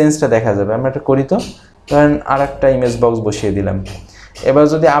ওইখানে চেঞ্জটা দেখা যাবে। আমরা এটা করি তো, ধরেন আর একটা ইমেজ বক্স বসিয়ে দিলাম। এবার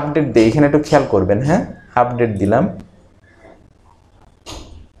যদি আপডেট দিই, এখানে একটু খেয়াল করবেন, হ্যাঁ, আপডেট দিলাম,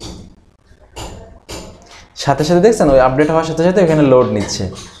 সাথে সাথে দেখছেন ওই আপডেট হওয়ার সাথে সাথে এখানে লোড নিচ্ছে।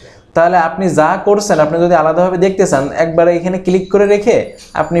 তাহলে আপনি যা করছেন, আপনি যদি আলাদাভাবে দেখতে চান, একবারে এখানে ক্লিক করে রেখে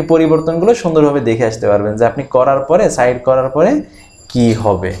আপনি পরিবর্তনগুলো সুন্দরভাবে দেখে আসতে পারবেন, যে আপনি করার পরে, সাইড করার পরে কি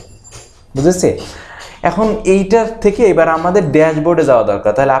হবে, বুঝেছে? এখন এইটার থেকে এবার আমাদের ড্যাশবোর্ডে যাওয়া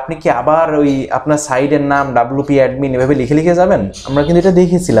দরকার। তাহলে আপনি কি আবার ওই আপনার সাইটের নাম WP অ্যাডমিন এভাবে লিখে লিখে যাবেন? আমরা কিন্তু এটা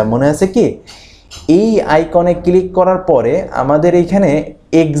দেখেছিলাম, মনে আছে কি? এই আইকনে ক্লিক করার পরে আমাদের এইখানে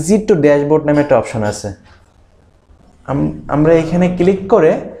এক্সিট টু ড্যাশবোর্ড নামে একটা অপশন আছে। আমরা এখানে ক্লিক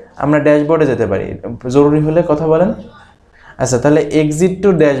করে আমরা ড্যাশবোর্ডে যেতে পারি, জরুরি হলে কথা বলেন। আচ্ছা, তাহলে এক্সিট টু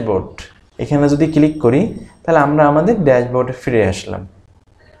ড্যাশবোর্ড এখানে যদি ক্লিক করি তাহলে আমরা আমাদের ড্যাশবোর্ডে ফিরে আসলাম।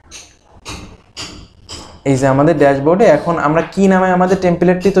 এই যে আমাদের ড্যাশবোর্ডে এখন আমরা কি নামে আমাদের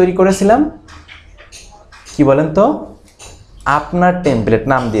টেমপ্লেটটি তৈরি করেছিলাম, কি বলেন তো? আপনার টেমপ্লেট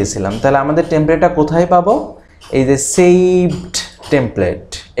নাম দিয়েছিলাম। তাহলে আমাদের টেমপ্লেটটা কোথায় পাবো? এই যে সেভড টেমপ্লেট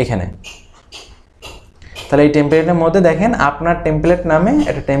এখানে। তাহলে এই টেমপ্লেটের মধ্যে দেখেন আপনার টেমপ্লেট নামে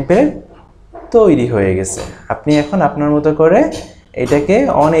একটা টেমপ্লেট তৈরি হয়ে গেছে। আপনি এখন আপনার মতো করে এটাকে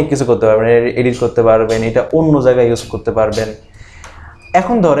অনেক কিছু করতে পারবেন, এডিট করতে পারবেন, এটা অন্য জায়গায় ইউজ করতে পারবেন।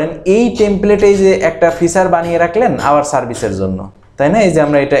 এখন ধরেন এই টেমপ্লেটে যে একটা ফিচার বানিয়ে রাখলেন আওয়ার সার্ভিসের জন্য, তাই না? এই যে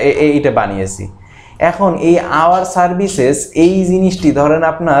আমরা এইটা বানিয়েছি। এখন এই আওয়ার সার্ভিসেস এই জিনিসটি ধরেন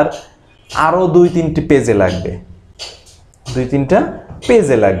আপনার আরও 2-3টি পেজে লাগবে, 2-3টা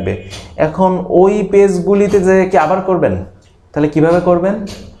পেজে লাগবে। এখন ওই পেজগুলিতে যে কি আবার করবেন, তাহলে কিভাবে করবেন?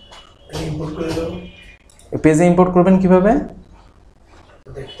 পেজে ইম্পোর্ট করবেন কিভাবে?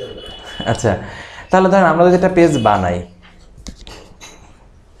 আচ্ছা, তাহলে ধরেন আমরা যদি একটা পেজ বানাই,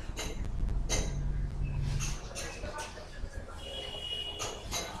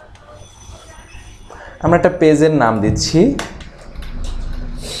 আমরা একটা পেজের নাম দিচ্ছি,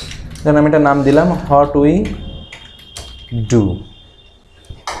 ধরেন আমি একটা নাম দিলাম হোয়াট উই ডু,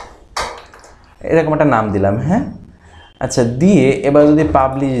 এরকম একটা নাম দিলাম। হ্যাঁ, আচ্ছা, দিয়ে এবার যদি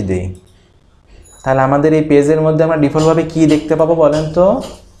পাবলিশ দিই তাহলে আমাদের এই পেজের মধ্যে আমরা ডিফল্টভাবে কি দেখতে পাবো বলেন তো?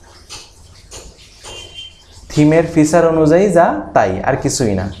 থিমের ফিচার অনুযায়ী যা তাই, আর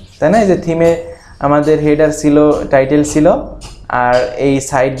কিছুই না, তাই না? এই যে থিমে আমাদের হেডার ছিল, টাইটেল ছিল, আর এই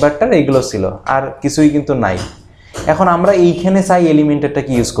সাইড বারটার এইগুলো ছিল, আর কিছুই কিন্তু নাই। এখন আমরা এইখানে চাই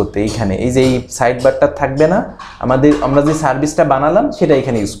এলিমেন্টরটাকে ইউজ করতে, এইখানে এই যে এই সাইড বারটা থাকবে না, আমরা যে সার্ভিসটা বানালাম সেটা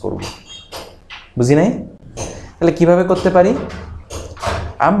এখানে ইউজ করব। বুঝি নাই? তাহলে কিভাবে করতে পারি?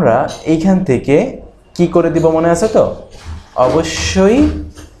 আমরা এইখান থেকে কি করে দিব মনে আছে তো? অবশ্যই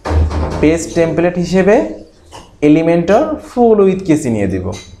পেজ টেমপ্লেট হিসেবে এলিমেন্টর ফুল উইথ কেসি নিয়ে দিব,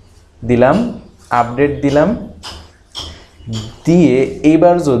 দিলাম, আপডেট দিলাম, দিয়ে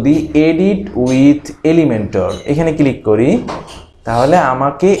এইবার যদি এডিট উইথ এলিমেন্টর এখানে ক্লিক করি তাহলে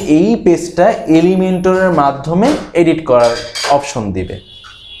আমাকে এই পেজটা এলিমেন্টরের মাধ্যমে এডিট করার অপশন দিবে।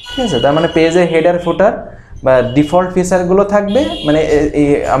 ঠিক আছে? তার মানে পেজের হেডার ফুটার বা ডিফল্ট ফিচারগুলো থাকবে, মানে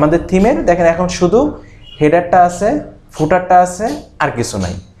আমাদের থিমের দেখেন এখন শুধু হেডারটা আছে, ফুটারটা আছে, আর কিছু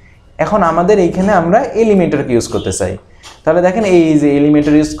নাই। এখন আমাদের এইখানে আমরা এলিমেন্টরকে ইউজ করতে চাই, তাহলে দেখেন এই যে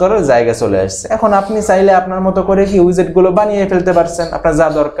এলিমেন্টর ইউজ করার জায়গা চলে আসছে। এখন আপনি চাইলে আপনার মতো করে কি উইজেটগুলো বানিয়ে ফেলতে পারছেন আপনার যা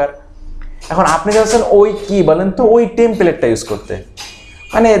দরকার। এখন আপনি চাচ্ছেন ওই কি বলেন তো, ওই টেমপ্লেটটা ইউজ করতে,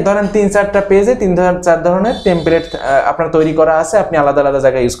 মানে ধরেন 3-4টা পেজে 3-4 ধরনের টেমপ্লেট আপনার তৈরি করা আছে, আপনি আলাদা আলাদা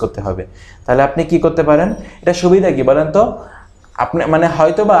জায়গায় ইউজ করতে হবে। তাহলে আপনি কি করতে পারেন? এটা সুবিধা কি বলেন তো? আপনি মানে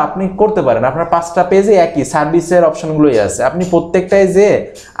হয়তো বা আপনি করতে পারেন আপনার 5টা পেজে একই সার্ভিসের অপশনগুলোই আছে, আপনি প্রত্যেকটায় যে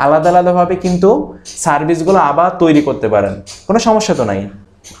আলাদা আলাদাভাবে কিন্তু সার্ভিসগুলো আবার তৈরি করতে পারেন, কোনো সমস্যা তো নাই,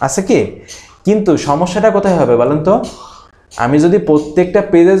 আছে কি? কিন্তু সমস্যাটা কোথায় হবে বলেন তো? আমি যদি প্রত্যেকটা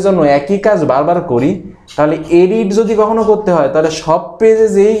পেজের জন্য একই কাজ বারবার করি তাহলে এডিট যদি কখনো করতে হয় তাহলে সব পেজে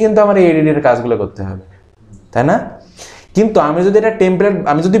যেই কিন্তু আমার এডিটের কাজগুলো করতে হবে, তাই না? কিন্তু আমি যদি এটা টেমপ্লেট,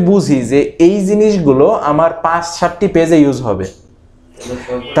 আমি যদি বুঝি যে এই জিনিসগুলো আমার 5-7টি পেজে ইউজ হবে,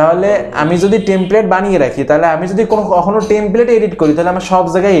 তাহলে আমি যদি টেমপ্লেট বানিয়ে রাখি, তাহলে আমি যদি কখনো টেমপ্লেট এডিট করি তাহলে আমার সব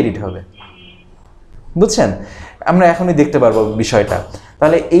জায়গায় এডিট হবে। বুঝছেন? আমরা এখনই দেখতে পারবো বিষয়টা।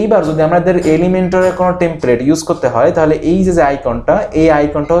 তাহলে এইবার যদি আমাদের এলিমেন্টরের কোনো টেমপ্লেট ইউজ করতে হয় তাহলে এই যে আইকনটা, এই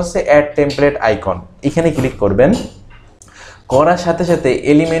আইকনটা হচ্ছে অ্যাড টেমপ্লেট আইকন, এখানে ক্লিক করবেন। করার সাথে সাথে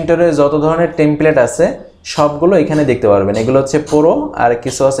এলিমেন্টরের যত ধরনের টেমপ্লেট আছে সবগুলো এখানে দেখতে পারবেন। এগুলো হচ্ছে প্রো, আর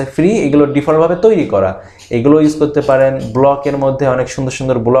কিছু আছে ফ্রি, এগুলো ডিফল্টভাবে তৈরি করা, এগুলো ইউজ করতে পারেন। ব্লকের মধ্যে অনেক সুন্দর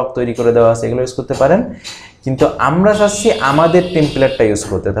সুন্দর ব্লক তৈরি করে দেওয়া আছে, এগুলো ইউজ করতে পারেন। কিন্তু আমরা চাচ্ছি আমাদের টেমপ্লেটটা ইউজ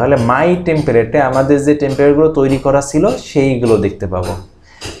করতে, তাহলে মাই টেমপ্লেটে আমাদের যে টেমপ্লেটগুলো তৈরি করা ছিল সেইগুলো দেখতে পাবো।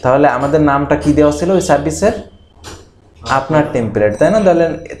 তাহলে আমাদের নামটা কি দেওয়া ছিল ওই সার্ভিসের? আপনার টেমপ্লেট, তাই না?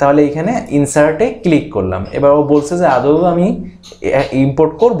 তাহলে এখানে ইনসার্টে ক্লিক করলাম। এবার ও বলছে যে আদৌ আমি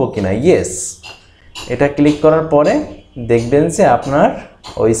ইম্পোর্ট করব কিনা। ইয়েস, এটা ক্লিক করার পরে দেখবেন যে আপনার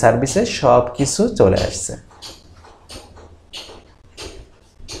ওই সার্ভিসে সব কিছু চলে আসছে।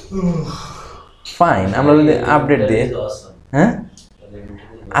 ফাইন, আমরা যদি আপডেট দিই, হ্যাঁ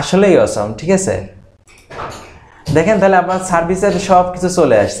আসলেই অসম, ঠিক আছে। দেখেন তাহলে আপনার সার্ভিসের সব কিছু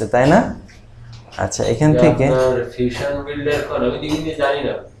চলে আসছে, তাই না? আচ্ছা এখান থেকে ফিউশন বিল্ডার কোন আমি দিকে জানি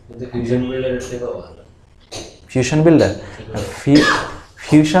না, কিন্তু ফিউশন বিল্ডারের থেকে ভালো। ফিউশন বিল্ডার,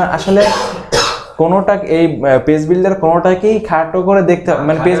 ফিউশন আসলে কোনোটা এই পেজ বিল্ডার কোনোটাকেই খাটো করে দেখতে,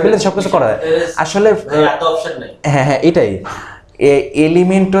 মানে পেজ বিল্ডার সবকিছু করা যায় আসলে, এত অপশন নাই। হ্যাঁ এটাই,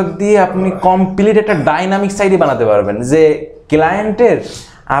 এলিমেন্টর দিয়ে আপনি কমপ্লিট একটা ডাইনামিক সাইটই বানাতে পারবেন, যে ক্লায়েন্টের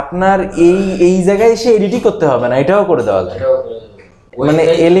আপনার এই জায়গায় এসে এডিটই করতে হবে না, এটাও করে দেওয়া যায়। মানে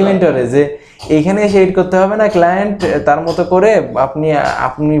এলিমেন্টরে যে এইখানে এসে এডিট করতে হবে না, ক্লায়েন্ট তার মতো করে আপনি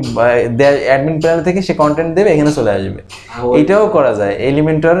অ্যাডমিন প্যানেল থেকে সে কন্টেন্ট দেবে, এখানে চলে আসবে, এটাও করা যায়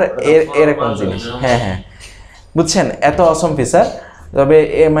এলিমেন্টর এরকম জিনিস। হ্যাঁ বুঝছেন, এত অসম ফিচার। তবে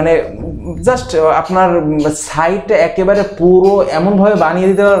মানে জাস্ট আপনার সাইটটা একেবারে পুরো এমনভাবে বানিয়ে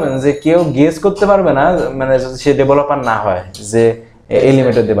দিতে পারবেন যে কেউ গেস করতে পারবে না, মানে সে ডেভেলপার না হয়, যে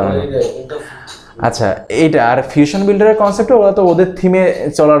এলিমেন্টর দিয়ে বানানো। আচ্ছা এইটা আর ফিউশন বিল্ডারের কনসেপ্টে ওরা তো ওদের থিমে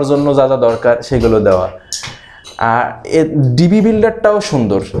চলার জন্য যা যা দরকার সেগুলো দেওয়া। আর ডিবি বিল্ডারটাও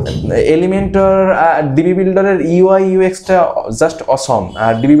সুন্দর, এলিমেন্টর ডিবি বিল্ডারের ইউআই ইউএক্সটা জাস্ট অসম,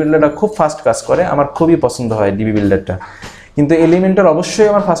 আর ডিবি বিল্ডারটা খুব ফাস্ট কাজ করে, আমার খুবই পছন্দ হয় ডিবি বিল্ডারটা। কিন্তু এলিমেন্টর অবশ্যই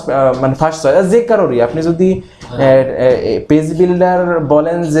আমার ফার্স্ট চয়েস, যে কারোরই। আপনি যদি পেজ বিল্ডার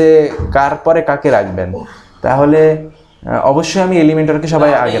বলেন যে কার পরে কাকে রাখবেন, তাহলে অবশ্যই আমি এলিমেন্টরকে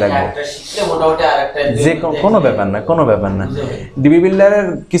সবাই আগে রাখবো, যে কোনো ব্যাপার না। ডিবি বিল্ডারের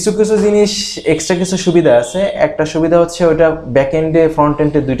কিছু কিছু জিনিস এক্সট্রা কিছু সুবিধা আছে। একটা সুবিধা হচ্ছে ওটা ব্যাক এন্ডে ফ্রন্ট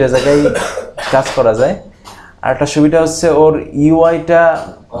এন্ডে দুইটা জায়গায় কাজ করা যায়। আর একটা সুবিধা হচ্ছে ওর ইউআইটা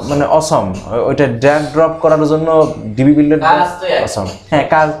মানে অসম, ওইটা ড্র্যাগ ড্রপ করার জন্য ডিবি বিল্ডার অসম। হ্যাঁ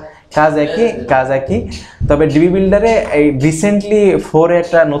কাজ একই। তবে ডিবি বিল্ডারে এই রিসেন্টলি 4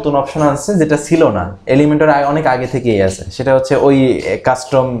 একটা নতুন অপশন আছে, যেটা ছিল না এলিমেন্টর অনেক আগে থেকেই আছে, সেটা হচ্ছে ওই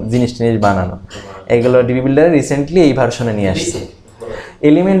কাস্টম জিনিস বানানো। এগুলো ডিবি বিল্ডারে রিসেন্টলি এই ভার্সনে নিয়ে আসছে।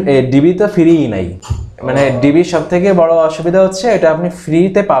 ডিবি তো ফ্রিই নাই, মানে ডিবির সব থেকে বড় অসুবিধা হচ্ছে এটা আপনি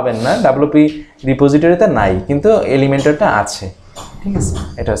ফ্রিতে পাবেন না, ডাব্লিউপি রিপোজিটরিতে নাই, কিন্তু এলিমেন্টরটা আছে। ঠিক আছে,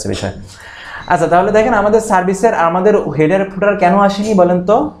 এটা হচ্ছে বিষয়। আচ্ছা তাহলে দেখেন আমাদের সার্ভিসের আমাদের হেডার ফুটার কেন আসেনি বলেন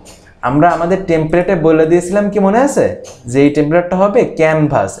তো? আমরা আমাদের টেমপ্লেটে বলে দিয়েছিলাম, কি মনে আছে, যে এই টেমপ্লেটটা হবে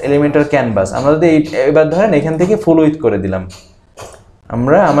ক্যানভাস, এলিমেন্টর ক্যানভাস। আমরা যদি এবার ধরেন এখান থেকে ফুল উইথ করে দিলাম,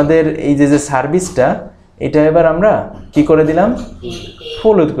 আমরা আমাদের এই যে সার্ভিসটা এটা এবার আমরা কি করে দিলাম,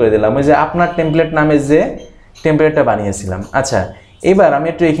 ফুল উইথ করে দিলাম, ওই যে আপনার টেমপ্লেট নামে যে টেমপ্লেটটা বানিয়েছিলাম। আচ্ছা এবার আমি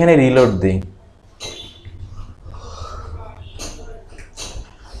একটু এখানে রিলোড দিই,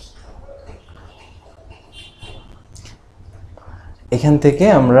 এখান থেকে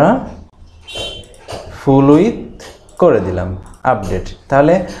আমরা ফুল উইথ করে দিলাম, আপডেট।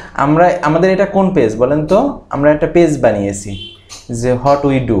 তাহলে আমাদের এটা কোন পেজ বলেন তো? আমরা একটা পেজ বানিয়েছি যে হোয়াট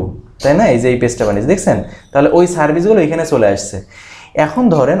উই ডু, তাই না? এই যে এই পেজটা বানিয়েছি, দেখছেন? তাহলে ওই সার্ভিসগুলো এখানে চলে আসছে। এখন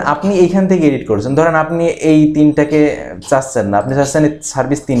ধরেন আপনি এইখান থেকে এডিট করছেন, ধরেন আপনি এই 3টাকে চাচ্ছেন না, আপনি চাচ্ছেন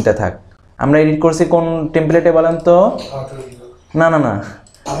সার্ভিস 3টা থাক। আমরা এডিট করছি কোন টেমপ্লেটে বলেন তো? না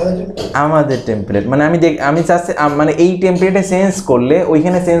আমাদের টেমপ্লেট, মানে আমি চাচ্ছি মানে এই টেমপ্লেটে চেঞ্জ করলে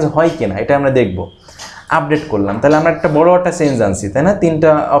ওইখানে চেঞ্জ হয় কিনা এটা আমরা দেখব। আপডেট করলাম, তাহলে আমরা একটা বড় একটা চেঞ্জ আনছি, তাই না?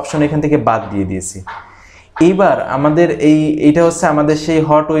 3টা অপশন এখান থেকে বাদ দিয়ে দিয়েছি। এইবার আমাদের এইটা হচ্ছে আমাদের সেই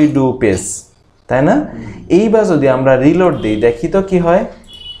হোয়াট উই ডু পেজ, তাই না? এইবার যদি আমরা রিলোড দিই, দেখি তো কি হয়।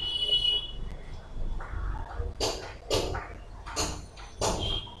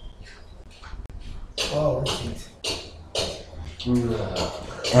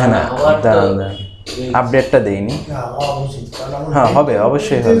 হ্যাঁ না, আপডেটটা দেইনি। হ্যাঁ হবে,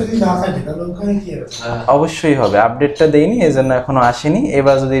 অবশ্যই হবে, আপডেটটা দেইনি, এই জন্য এখনো আসেনি।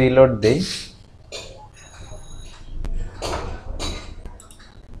 এবার যদি রিলোড দেই,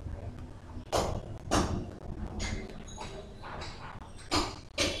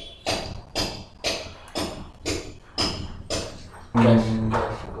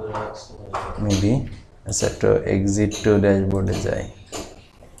 মেবি আচ্ছা একটু এক্সিট টু ড্যাশবোর্ডে যাই।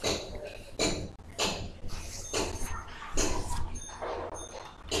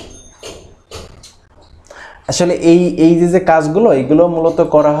 আসলে এই যে কাজগুলো, এইগুলো মূলত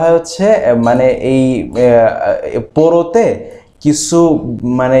করা হয় হচ্ছে মানে এই পোরোতে কিছু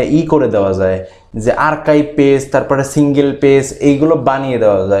মানে করে দেওয়া যায়, যে আর্কাইভ পেজ, তারপরে সিঙ্গেল পেজ, এইগুলো বানিয়ে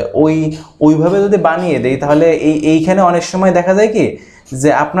দেওয়া যায়। ওইভাবে যদি বানিয়ে দেই, তাহলে এইখানে অনেক সময় দেখা যায় কি, যে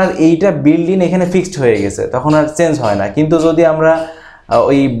আপনার এইটা বিল্ডিং এখানে ফিক্সড হয়ে গেছে, তখন আর চেঞ্জ হয় না। কিন্তু যদি আমরা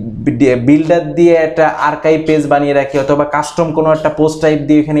ওই বিল্ডার দিয়ে একটা আর্কাইভ পেজ বানিয়ে রাখি, অথবা কাস্টম কোনো একটা পোস্ট টাইপ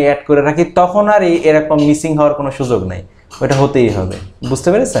দিয়ে এখানে অ্যাড করে রাখি, তখন আর এরকম মিসিং হওয়ার কোনো সুযোগ নেই, ওটা হতেই হবে। বুঝতে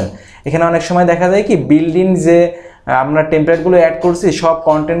পেরেছেন? এখানে অনেক সময় দেখা যায় কি, বিল্ডিং যে আমরা টেমপ্লেটগুলো অ্যাড করছি, সব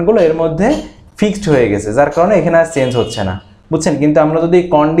কন্টেন্টগুলো এর মধ্যে ফিক্সড হয়ে গেছে, যার কারণে এখানে আর চেঞ্জ হচ্ছে না, বুঝছেন। কিন্তু আমরা যদি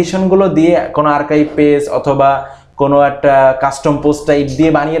কন্ডিশনগুলো দিয়ে কোনো আর্কাইভ পেজ অথবা কোনো একটা কাস্টম পোস্ট টাইপ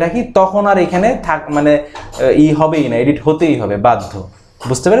দিয়ে বানিয়ে রাখি, তখন আর এখানে মানে হবেই না, এডিট হতেই হবে বাধ্য,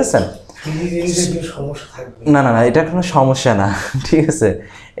 বুঝতে পেরেছেন? না না না, এটা কোনো সমস্যা না, ঠিক আছে।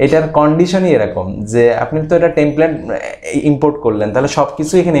 এটার কন্ডিশনই এরকম যে আপনি তো এটা টেমপ্লেট ইম্পোর্ট করলেন, তাহলে সব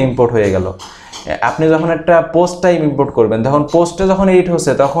কিছু এখানে ইম্পোর্ট হয়ে গেল। আপনি যখন একটা পোস্ট টাইপ ইম্পোর্ট করবেন, তখন পোস্টে যখন এডিট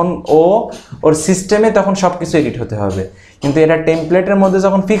হচ্ছে তখন ওর সিস্টেমে তখন সব কিছু এডিট হতে হবে। কিন্তু এটা টেমপ্লেটের মধ্যে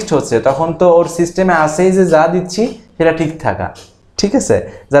যখন ফিক্সড হচ্ছে, তখন তো ওর সিস্টেমে আসেই যে যা দিচ্ছি সেটা ঠিক থাকা, ঠিক আছে,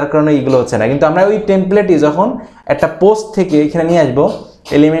 যার কারণে এইগুলো হচ্ছে না। কিন্তু আমরা ওই টেমপ্লেটই যখন একটা পোস্ট থেকে এখানে নিয়ে আসবো,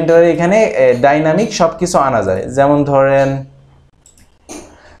 এলিমেন্টরে এখানে ডাইনামিক সব কিছু আনা যায়। যেমন ধরেন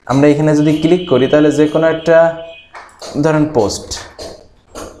আমরা এখানে যদি ক্লিক করি, তাহলে যে কোনো একটা ধরেন পোস্ট,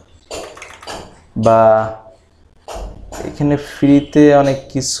 বা এখানে ফ্রিতে অনেক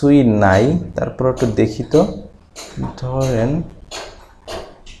কিছুই নাই, তারপর একটু দেখি তো, ধরেন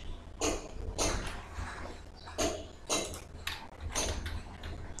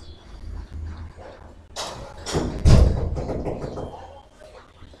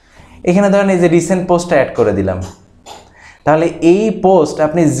এখানে ধরেন এই যে রিসেন্ট পোস্টটা অ্যাড করে দিলাম। তাহলে এই পোস্ট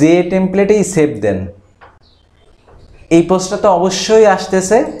আপনি যে টেমপ্লেটেই সেভ দেন, এই পোস্টটা তো অবশ্যই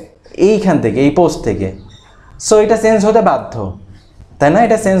আসতেছে এইখান থেকে, এই পোস্ট থেকে। সো এটা চেঞ্জ হতে বাধ্য, তাই না?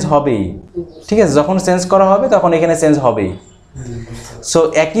 এটা চেঞ্জ হবেই, ঠিক আছে। যখন চেঞ্জ করা হবে তখন এখানে চেঞ্জ হবেই। সো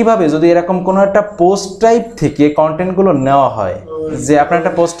একইভাবে যদি এরকম কোনো একটা পোস্ট টাইপ থেকে কন্টেন্টগুলো নেওয়া হয়, যে আপনার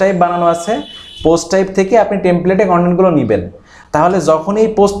একটা পোস্ট টাইপ বানানো আছে, পোস্ট টাইপ থেকে আপনি টেমপ্লেটে কন্টেন্টগুলো নেবেন, তাহলে যখন এই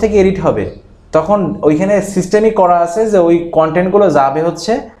পোস্ট থেকে এডিট হবে, তখন ওইখানে সিস্টেমই করা আছে যে ওই কন্টেন্টগুলো যাবে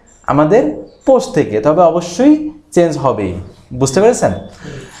হচ্ছে আমাদের পোস্ট থেকে, তবে অবশ্যই চেঞ্জ হবেই, বুঝতে পেরেছেন?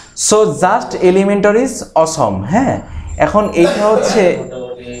 সো জাস্ট এলিমেন্টর ইজ অসম। হ্যাঁ, এখন এইটা হচ্ছে,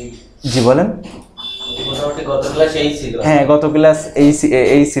 জি বলেন। হ্যাঁ, গত ক্লাস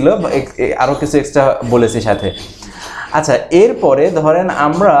এই ছিল, আরও কিছু এক্সট্রা বলেছি সাথে। আচ্ছা, এরপরে ধরেন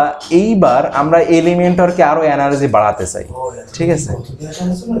এইবার আমরা এলিমেন্টরকে আরও এনার্জি বাড়াতে চাই, ঠিক আছে।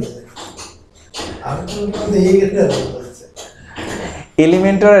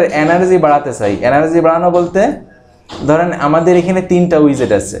 এলিমেন্টরের এনার্জি বাড়াতে চাই। এনার্জি বাড়ানো বলতে ধরেন আমাদের এখানে 3টা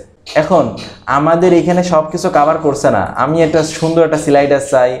উইজেট আছে, এখন আমাদের এখানে সব কিছু কাভার করছে না। আমি একটা সুন্দর একটা স্লাইডার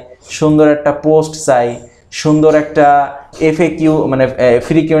চাই, সুন্দর একটা পোস্ট চাই, সুন্দর একটা এফএকিউ মানে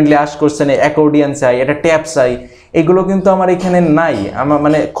ফ্রিকুয়েন্টলি আস্ক কোশ্চেন অ্যাকর্ডিয়ান চাই, একটা ট্যাব চাই। এগুলো কিন্তু আমার এখানে নাই, আমার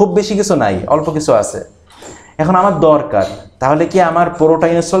মানে খুব বেশি কিছু নাই, অল্প কিছু আছে। এখন আমার দরকার, তাহলে কি আমার পুরোটা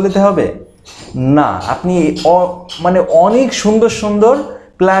ইনস্টল দিতে হবে? না, আপনি মানে অনেক সুন্দর সুন্দর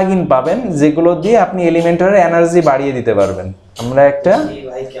প্লাগইন পাবেন, যেগুলো দিয়ে আপনি এলিমেন্টরের এনার্জি বাড়িয়ে দিতে পারবেন। আমরা একটা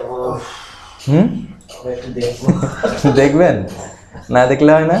দেখবেন, না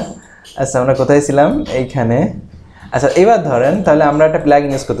দেখলে হয় না। আচ্ছা, আমরা কোথায় ছিলাম? এইখানে। আচ্ছা, এবার ধরেন তাহলে আমরা একটা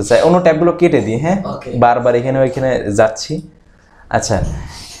প্লাগইন ইউজ করতে চাই, অন্য ট্যাবগুলো কেটে দিই। হ্যাঁ, বারবার এখানে ওইখানে যাচ্ছি। আচ্ছা,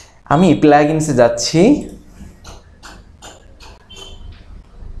 আমি প্লাগইনসে যাচ্ছি,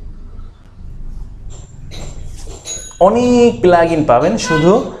 অনেক প্লাগইন পাবেন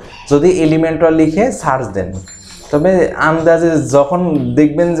শুধু যদি এলিমেন্টর লিখে সার্চ দেন। তবে আন্দাজে যখন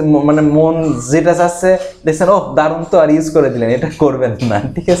দেখবেন যে মানে মন যেটা চাচ্ছে, দেখছেন ও দারুণ তো, আর ইউজ করে দিলেন, এটা করবেন না,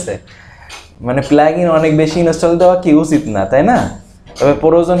 ঠিক আছে। মানে প্লাগইন অনেক বেশি ইনস্টল দেওয়া কি উচিত না, তাই না? তবে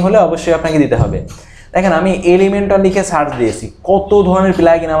প্রয়োজন হলে অবশ্যই আপনাকে দিতে হবে। দেখেন, আমি এলিমেন্টর লিখে সার্চ দিয়েছি, কত ধরনের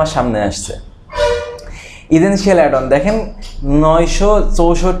প্লাগইন আমার সামনে আসছে। ইসেনশিয়াল অ্যাড অন দেখেন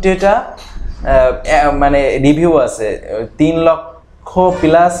 964টা মানে রিভিউ আছে, 3 লক্ষ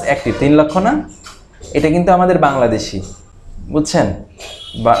প্লাস অ্যাক্টিভ। 3 লক্ষ না, এটা কিন্তু আমাদের বাংলাদেশি, বুঝছেন,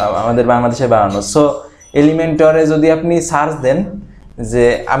 আমাদের বাংলাদেশে বানানো। সো এলিমেন্টরে যদি আপনি সার্চ দেন, যে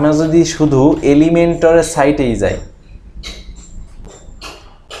আমরা যদি শুধু এলিমেন্টরের সাইটেই যাই,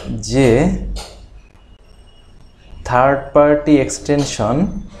 যে থার্ড পার্টি এক্সটেনশন,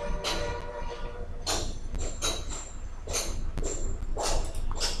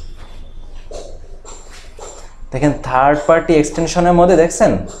 দেখেন থার্ড পার্টি এক্সটেনশনের মধ্যে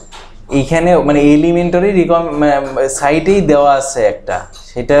দেখছেন এইখানে মানে এলিমেন্টরি সাইটেই দেওয়া আছে একটা,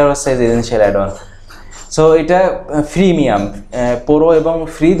 সেটা হচ্ছে এসেনশিয়াল অ্যাড অন। সো এটা ফ্রিমিয়াম, প্রো এবং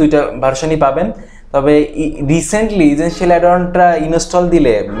ফ্রি দুইটা ভার্সনই পাবেন। তবে রিসেন্টলি এসেনশিয়াল অ্যাড অনটা ইনস্টল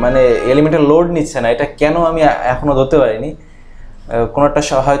দিলে মানে এলিমেন্টার লোড নিচ্ছে না, এটা কেন আমি এখনও ধরতে পারিনি। কোনো একটা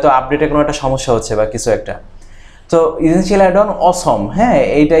হয়তো আপডেটে কোনো একটা সমস্যা হচ্ছে বা কিছু একটা। তো এসেনশিয়াল অ্যাড অন অসম, হ্যাঁ,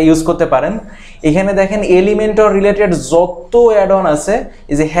 এইটা ইউজ করতে পারেন। এখানে দেখেন এলিমেন্টর রিলেটেড যত অ্যাড অন আছে,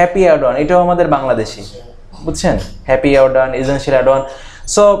 এই যে হ্যাপি অ্যাড অন, এটাও আমাদের বাংলাদেশি, বুঝছেন, happy add on, essential add on.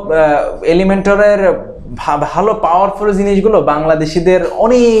 So এলিমেন্টরের ভালো পাওয়ারফুল জিনিসগুলো বাংলাদেশিদের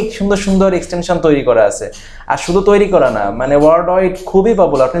অনেক সুন্দর সুন্দর এক্সটেনশন তৈরি করা আছে। আর শুধু তৈরি করা না, মানে ওয়ার্ল্ড ওয়াইড খুবই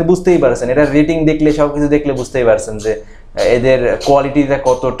পপুলার, আপনি বুঝতেই পারছেন, এটা রেটিং দেখলে সব কিছু দেখলে বুঝতেই পারছেন যে এদের কোয়ালিটিটা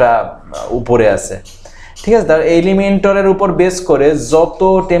কতটা উপরে আছে। ঠিক আছে, তাহলে এলিমেন্টরের উপর বেস করে যত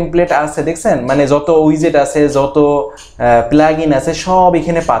টেমপ্লেট আছে দেখছেন, মানে যত উইজেট আছে, যত প্লাগইন আছে, সব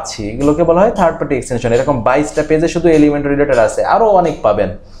এখানে পাচ্ছি। এগুলোকে বলা হয় থার্ড পার্টি এক্সটেনশন। এরকম 22টা পেজে শুধু এলিমেন্টর রিলেটেড আছে, আরও অনেক পাবেন।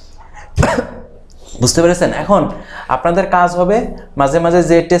 বুঝতে পেরেছেন? এখন আপনাদের কাজ হবে মাঝে মাঝে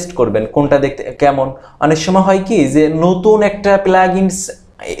যে টেস্ট করবেন কোনটা দেখতে কেমন। অনেক সময় হয় কি যে নতুন একটা প্লাগইনস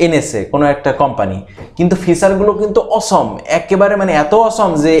এনেছে কোনো একটা কোম্পানি, কিন্তু ফিচারগুলো কিন্তু অসম, একেবারে মানে এত অসম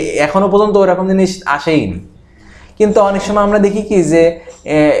যে এখনো পর্যন্ত ওরকম জিনিস আসেইনি। কিন্তু অনেক সময় আমরা দেখি কি যে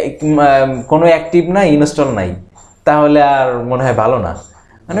কোনো অ্যাক্টিভ নাই, ইনস্টল নাই, তাহলে আর মনে হয় ভালো না।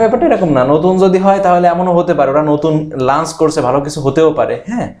 মানে ব্যাপারটা এরকম না, নতুন যদি হয় তাহলে এমনও হতে পারে ওরা নতুন লঞ্চ করছে, ভালো কিছু হতেও পারে।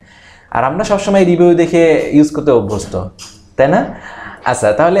 হ্যাঁ, আর আমরা সবসময় রিভিউ দেখে ইউজ করতে অভ্যস্ত, তাই না? আচ্ছা,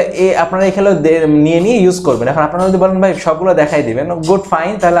 তাহলে আপনারা এখানে নিয়ে নিয়ে ইউজ করবেন। এখন আপনারা যদি বলেন ভাই সবগুলো দেখাই দিবেন, গুড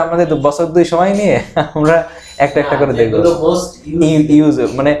ফাইন, তাহলে আমাদের বছর 2 সময় নিয়ে আমরা একটা একটা করে দেখবো ইউজ।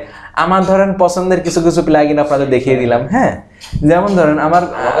 মানে আমার ধরেন পছন্দের কিছু কিছু প্লাগইন আপনাদের দেখিয়ে দিলাম। হ্যাঁ, যেমন ধরেন আমার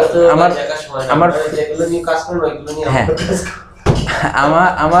হ্যাঁ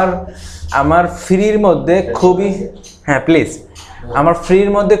আমার ফ্রির মধ্যে খুবই, হ্যাঁ প্লিজ, আমার ফ্রির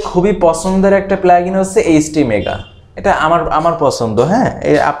মধ্যে খুবই পছন্দের একটা প্লাগইন হচ্ছে এইচটি মেগা। এটা আমার পছন্দ। হ্যাঁ,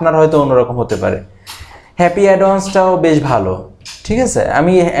 আপনার হয়তো অন্যরকম হতে পারে। হ্যাপি অ্যাডভান্সটাও বেশ ভালো। ঠিক আছে,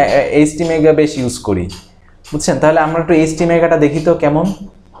 আমি এইচটি মেগা বেশ ইউজ করি, বুঝছেন? তাহলে আমরা একটু এইচটি মেগাটা দেখি তো কেমন।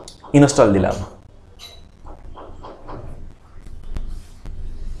 ইনস্টল দিলাম।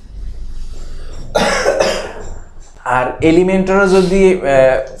 আর এলিমেন্টরে যদি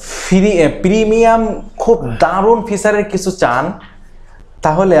প্রিমিয়াম খুব দারুণ ফিচারের কিছু চান,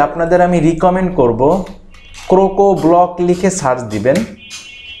 তাহলে আপনাদের আমি রিকমেন্ড করব ক্রোকো ব্লক লিখে সার্চ দিবেন।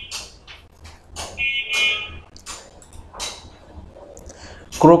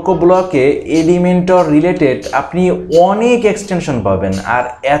 ক্রোকো ব্লকে এলিমেন্টর রিলেটেড আপনি অনেক এক্সটেনশন পাবেন, আর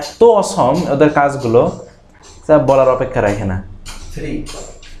এত অসম ওদের কাজগুলো যা বলার অপেক্ষা রাখে না।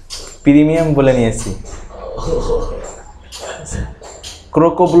 প্রিমিয়াম বলে নিয়েছি।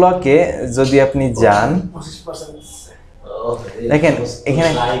 ক্রোকো ব্লকে যদি আপনি যান, দেখেন এখানে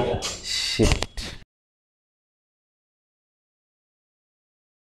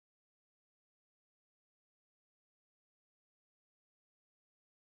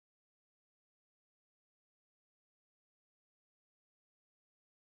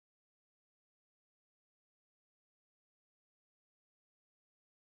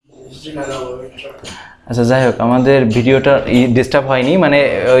আচ্ছা, যাই হোক, আমাদের ভিডিওটা ডিস্টার্ব হয়নি, মানে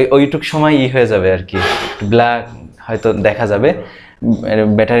ওইটুক সময় হয়ে যাবে আর কি, ব্ল্যাক হয়তো দেখা যাবে,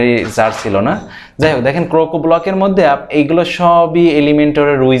 ব্যাটারি চার্জ ছিল না। যাই হোক, দেখেন ক্রোকো ব্লকের মধ্যে এইগুলো সবই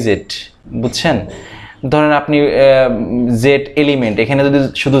এলিমেন্টরের উইজেট, বুঝছেন? ধরেন আপনি জেট এলিমেন্ট এখানে যদি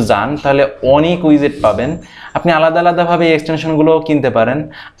শুধু যান তাহলে অনেক উইজেট পাবেন। আপনি আলাদা আলাদাভাবে এই এক্সটেনশনগুলো কিনতে পারেন।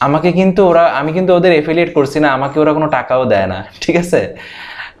 আমি কিন্তু ওদের এফিলিয়েট করছি না, আমাকে ওরা কোনো টাকাও দেয় না, ঠিক আছে?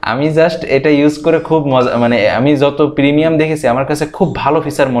 আমি জাস্ট এটা ইউজ করে খুব মজা, মানে আমি যত প্রিমিয়াম দেখেছি আমার কাছে খুব ভালো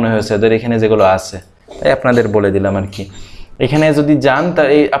ফিচার মনে হয়েছে ওদের এখানে যেগুলো আছে, তাই আপনাদের বলে দিলাম আর কি। এখানে যদি যান তা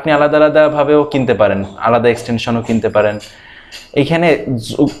আপনি আলাদা আলাদাভাবেও কিনতে পারেন, আলাদা এক্সটেনশনও কিনতে পারেন। এইখানে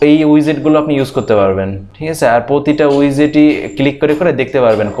এই উইজেটগুলো আপনি ইউজ করতে পারবেন, ঠিক আছে? আর প্রতিটা উইজেটই ক্লিক করে করে দেখতে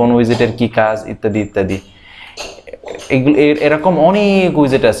পারবেন কোন উইজেটের কি কাজ ইত্যাদি ইত্যাদি। এগুলো এরকম অনেক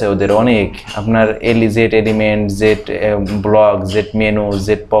উইজেট আছে ওদের, অনেক। আপনার jet element, jet block, jet menu,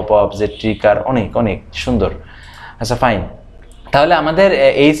 jet pop up, jet ট্রিকার, অনেক অনেক সুন্দর। আচ্ছা ফাইন, তাহলে আমাদের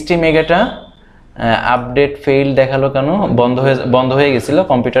এইচটি মেগাটা আপডেট ফেইল দেখালো কেন? বন্ধ হয়ে গেছিল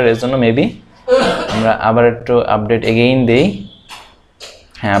কম্পিউটারের জন্য মেবি। আমরা আবার একটু আপডেট এগেইন দেই।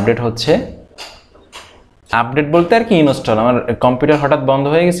 হ্যাঁ, আপডেট হচ্ছে। আপডেট বলতে আর কি ইনস্টল, আমার কম্পিউটার হঠাৎ বন্ধ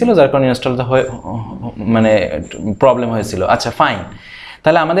হয়ে গেছিলো, যার কারণে ইনস্টলটা মানে প্রবলেম হয়েছিল। আচ্ছা ফাইন,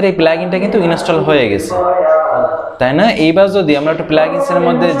 তাহলে আমাদের এই প্লাগইনটা কিন্তু ইনস্টল হয়ে গেছে, তাই না? এইবার যদি আমরা একটু প্লাগইনসের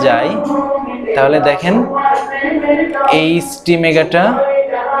মধ্যে যাই, তাহলে দেখেন এইচটি মেগাটা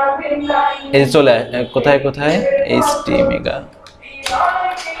এই চলে কোথায় এইচটি মেগা,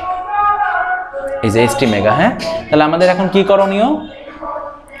 এই যে এইচটি মেগা। হ্যাঁ, তাহলে আমাদের এখন কি করণীয়?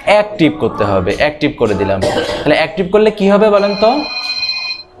 অ্যাক্টিভ করতে হবে। অ্যাক্টিভ করে দিলাম। তাহলে অ্যাক্টিভ করলে কি হবে বলেন তো?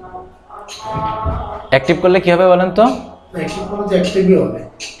 অ্যাক্টিভ করলে কি হবে বলেন তো?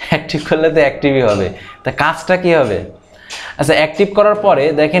 অ্যাক্টিভ করলে তো অ্যাক্টিভই হবে। তা কাজটা কি হবে? আচ্ছা, অ্যাক্টিভ করার পরে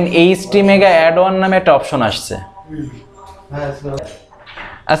দেখেন এইচটি মেগা অ্যাড অন নামে একটা অপশন আসছে।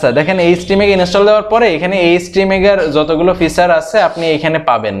 আচ্ছা দেখেন এইচটিএমএল ইনস্টল দেওয়ার পরে এখানে এইচটিএমএল এর যতগুলো ফিচার আছে আপনি এখানে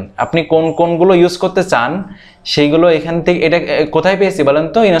পাবেন। আপনি কোন কোনগুলো ইউজ করতে চান সেইগুলো এখান থেকে, এটা কোথায় পেয়েছি বলেন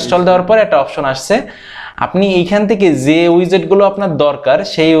তো, ইনস্টল দেওয়ার পরে একটা অপশন আসছে, আপনি এইখান থেকে যে উইজেটগুলো আপনার দরকার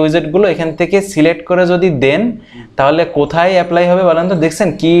সেই উইজেটগুলো এখান থেকে সিলেক্ট করে যদি দেন তাহলে কোথায় অ্যাপ্লাই হবে বলেন তো? দেখছেন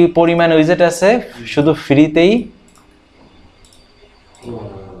কি পরিমাণ উইজেট আছে শুধু ফ্রিতেই।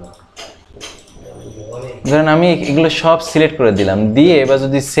 ধরেন আমি এগুলো সব সিলেক্ট করে দিলাম, দিয়ে এবার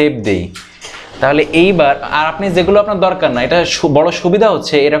যদি সেভ দেই তাহলে এইবার, আর আপনি যেগুলো আপনার দরকার না, এটা বড় সুবিধা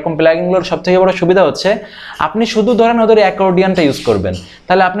হচ্ছে এরকম প্লাগইনগুলোর সবথেকে বড় সুবিধা হচ্ছে আপনি শুধু ধরেন ওদের অ্যাকর্ডিয়ানটা ইউজ করবেন,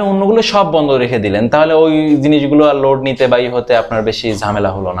 তাহলে আপনি অন্যগুলো সব বন্ধ রেখে দিলেন, তাহলে ওই জিনিসগুলো আর লোড নিতে বা হতে আপনার বেশি ঝামেলা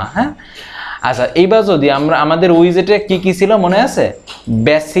হলো না। হ্যাঁ, আচ্ছা এইবার যদি আমরা আমাদের উইজেটে কি কি ছিল মনে আছে?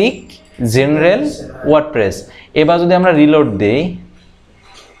 Basic, general, WordPress. এবার যদি আমরা রিলোড দেই,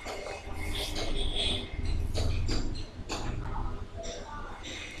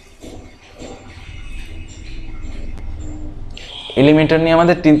 এলিমেন্টর নিয়ে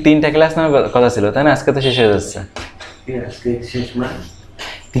আমাদের তিনটা ক্লাস নেওয়ার কথা ছিল তাই না? আজকে তো শেষ হয়ে যাচ্ছে।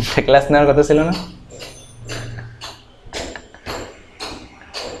 তিনটা ক্লাস নেওয়ার কথা ছিল না?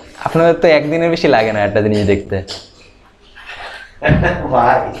 আপনাদের তো একদিনের বেশি লাগে না একটা জিনিস দেখতে।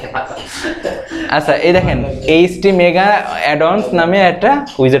 আচ্ছা এই দেখেন এইচটি মেগা অ্যাডঅনস নামে একটা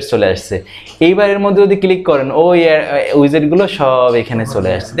উইজেট চলে আসছে। এইবার এর মধ্যে যদি ক্লিক করেন ওই উইজেটগুলো সব এখানে চলে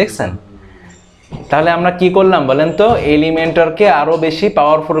আসছে, দেখছেন? তাহলে আমরা কি করলাম বলেন তো? এলিমেন্টরকে আরো বেশি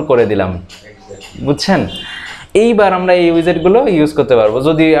পাওয়ারফুল করে দিলাম, বুঝছেন? এইবার আমরা এই উইজেটগুলো ইউজ করতে পারবো।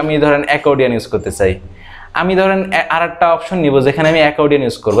 যদি আমি ধরেন অ্যাকর্ডিয়ান ইউজ করতে চাই, আমি ধরেন আর একটা অপশন নিব যেখানে আমি অ্যাকর্ডিয়ান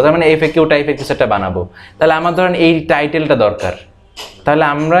ইউজ করবো, তার মানে এফএকিউ টাইপের কিছু একটা বানাবো। তাহলে আমার ধরেন এই টাইটেলটা দরকার, তাহলে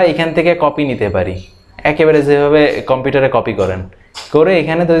আমরা এখান থেকে কপি নিতে পারি, একেবারে যেভাবে কম্পিউটারে কপি করেন, করে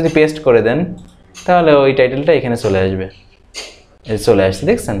এখানে তো যদি পেস্ট করে দেন তাহলে ওই টাইটেলটা এখানে চলে আসবে। চলে আসছে,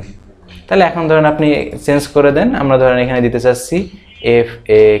 দেখছেন? তাহলে এখন ধরেন আপনি চেঞ্জ করে দেন, আমরা ধরেন এখানে দিতে চাচ্ছি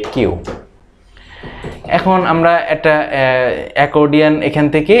FAQ। এখন আমরা একটা অ্যাকর্ডিয়ান এখান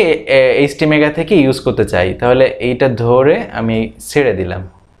থেকে এইচটিএমএল থেকে ইউজ করতে চাই, তাহলে এইটা ধরে আমি ছেড়ে দিলাম,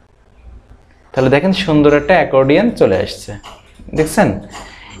 তাহলে দেখেন সুন্দর একটা অ্যাকর্ডিয়ান চলে আসছে, দেখছেন?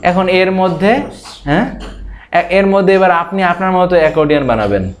 এখন এর মধ্যে এর মধ্যে এবার আপনি আপনার মতো অ্যাকর্ডিয়ান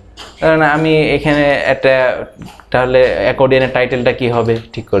বানাবেন। কারণ আমি এখানে একটা, তাহলে অ্যাকর্ডিয়ানের টাইটেলটা কি হবে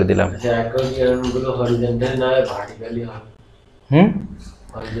ঠিক করে দিলাম।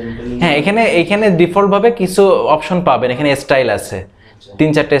 হ্যাঁ, এখানে ডিফল্ট ভাবে কিছু অপশন পাবেন, এখানে স্টাইল আছে,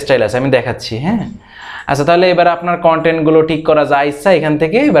 3-4টা স্টাইল আছে, আমি দেখাচ্ছি। হ্যাঁ, আচ্ছা তাহলে এবার আপনার কন্টেন্টগুলো ঠিক করা যা ইচ্ছা এখান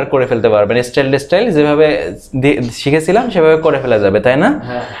থেকে এবার করে ফেলতে পারবেন। স্টাইল যেভাবে শিখেছিলাম সেভাবে করে ফেলা যাবে, তাই না?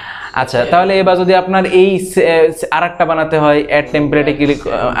 আচ্ছা তাহলে এবার যদি আপনার এই আরেকটা বানাতে হয়, অ্যাড টেমপ্লেটে ক্লিক,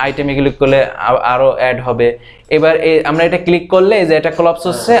 আইটেমে ক্লিক করলে আরো অ্যাড হবে। এবার আমরা এটা ক্লিক করলে যে এটা ক্লপস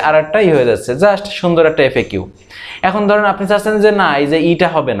হচ্ছে আর একটা হয়ে যাচ্ছে, জাস্ট সুন্দর একটা এফএকিউ। এখন ধরেন আপনি চাচ্ছেন যে না এই যে ইটা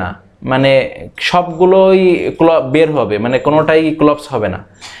হবে না, মানে সবগুলোই বের হবে, মানে কোনোটাই ক্লপস হবে না,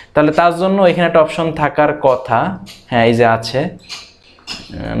 তাহলে তার জন্য এখানে একটা অপশন থাকার কথা। হ্যাঁ এই যে আছে,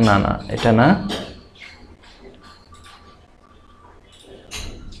 না এটা না,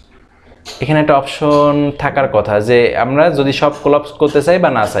 এখানে একটা অপশন থাকার কথা যে আমরা যদি সব ক্লপস করতে চাই বা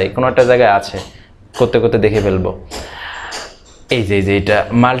না চাই, কোনো একটা জায়গায় আছে, করতে করতে দেখে ফেলবো। এই যে এটা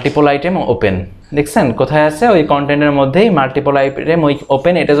মাল্টিপল আইটেম ওপেন, দেখছেন কোথায় আছে? ওই কন্টেন্টের মধ্যেই মাল্টিপল আইটেম ওই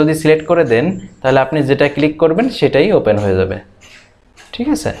ওপেন, এটা যদি সিলেক্ট করে দেন তাহলে আপনি যেটা ক্লিক করবেন সেটাই ওপেন হয়ে যাবে, ঠিক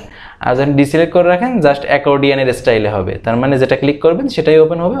আছে? আর যখন ডিসিলেক্ট করে রাখেন জাস্ট অ্যাকর্ডিয়ানের স্টাইলে হবে, তার মানে যেটা ক্লিক করবেন সেটাই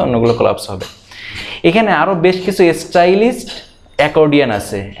ওপেন হবে, অন্যগুলো ক্লপস হবে। এখানে আরও বেশ কিছু স্টাইলিস্ট অ্যাকর্ডিয়ান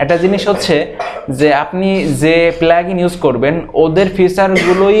আছে। একটা জিনিস হচ্ছে যে আপনি যে প্লাগইন ইউজ করবেন ওদের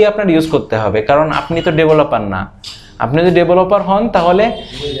ফিচারগুলোই আপনার ইউজ করতে হবে, কারণ আপনি তো ডেভেলপার না। আপনি যদি ডেভেলপার হন তাহলে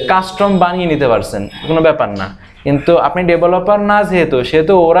কাস্টম বানিয়ে নিতে পারছেন, কোনো ব্যাপার না, কিন্তু আপনি ডেভেলপার না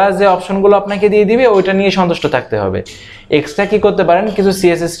সেহেতু ওরা যে অপশনগুলো আপনাকে দিয়ে দিবে ওইটা নিয়ে সন্তুষ্ট থাকতে হবে। এক্সট্রা কি করতে পারেন, কিছু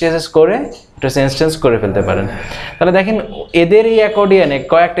CSS করে এটা চেঞ্জ করে ফেলতে পারেন। তাহলে দেখেন এদের এই অ্যাকর্ডিয়ানে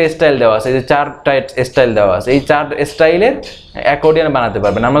কয়েকটা স্টাইল দেওয়া আছে, এই যে 4টা স্টাইল দেওয়া আছে, এই 4 স্টাইলের অ্যাকর্ডিয়ান বানাতে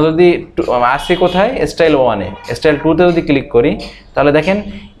পারবেন। আমরা যদি আসি কোথায়, স্টাইল 1-এ, স্টাইল 2-তে যদি ক্লিক করি তাহলে দেখেন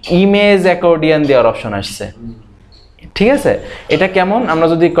ইমেজ অ্যাকর্ডিয়ান দেওয়ার অপশন আসছে, ঠিক আছে? এটা কেমন, আমরা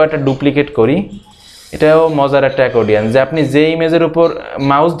যদি কয়েকটা ডুপ্লিকেট করি, এটাও মজার একটা অ্যাকর্ডিয়ান, যে আপনি যে ইমেজের উপর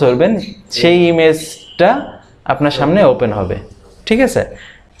মাউস ধরবেন সেই ইমেজটা আপনার সামনে ওপেন হবে, ঠিক আছে?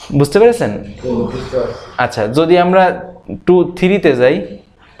 বুঝতে পেরেছেন? আচ্ছা যদি আমরা 2-3-তে যাই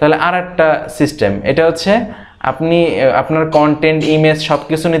তাহলে আর একটা সিস্টেম, এটা হচ্ছে আপনি আপনার কন্টেন্ট, ইমেজ সব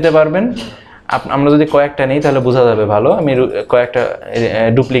কিছু নিতে পারবেন। আমরা যদি কয়েকটা নিই তাহলে বোঝা যাবে ভালো, আমি কয়েকটা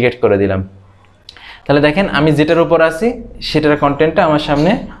ডুপ্লিকেট করে দিলাম। তাহলে দেখেন আমি যেটার উপর আছি সেটার কন্টেন্টটা আমার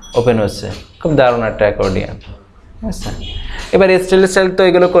সামনে ওপেন হচ্ছে। খুব দারুণ একটা অ্যাকর্ডিয়ান। আচ্ছা, এবার স্টাইল তো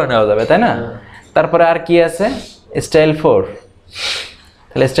এগুলো করে নেওয়া যাবে, তাই না? তারপরে আর কি আছে? স্টাইল 4।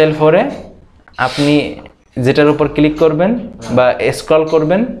 তাহলে স্টাইল 4-এ আপনি যেটার উপর ক্লিক করবেন বা স্ক্রল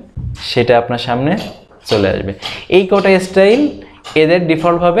করবেন সেটা আপনার সামনে চলে আসবে। এই কটা স্টাইল এদের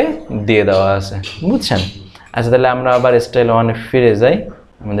ডিফল্টভাবে দিয়ে দেওয়া আছে, বুঝছেন? আচ্ছা, তাহলে আমরা আবার স্টাইল 1-এ ফিরে যাই,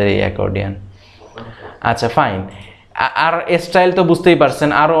 আমাদের এই অ্যাকর্ডিয়ান। আচ্ছা ফাইন। আর স্টাইল তো বুঝতেই পারছেন,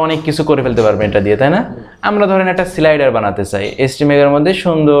 আরও অনেক কিছু করে ফেলতে পারবেন এটা দিয়ে, তাই না? আমরা ধরেন একটা স্লাইডার বানাতে চাই, HTML-এর মধ্যে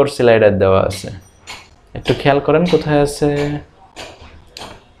সুন্দর স্লাইডার দেওয়া আছে। একটু খেয়াল করেন কোথায় আছে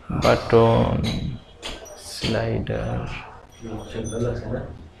বাটন স্লাইডার।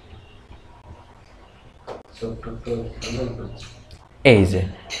 এই যে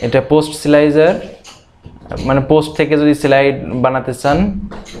এটা পোস্ট স্লাইডার, মানে পোস্ট থেকে যদি স্লাইড বানাতে চান,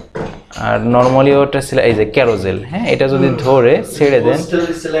 আর নরমালি ওটা এই যে ক্যারোজেল, হ্যাঁ, এটা যদি ধরে ছেড়ে দেন,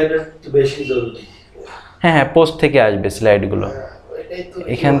 হ্যাঁ হ্যাঁ পোস্ট থেকে আসবে স্লাইডগুলো।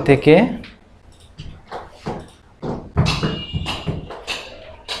 এখান থেকে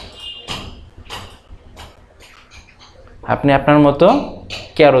আপনি আপনার মতো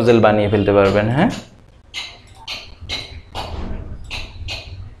ক্যারোজেল বানিয়ে ফেলতে পারবেন। হ্যাঁ,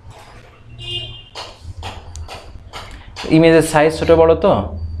 ইমেজের সাইজ ছোট বড় তো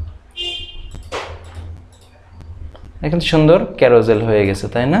এখন সুন্দর ক্যারোজেল হয়ে গেছে,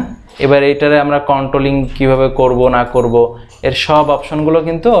 তাই না? এবার এইটারে আমরা কন্ট্রোলিং কিভাবে করব না করব এর সব অপশনগুলো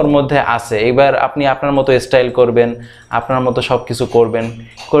কিন্তু ওর মধ্যে আছে। এবার আপনি আপনার মতো স্টাইল করবেন, আপনার মতো সব কিছু করবেন,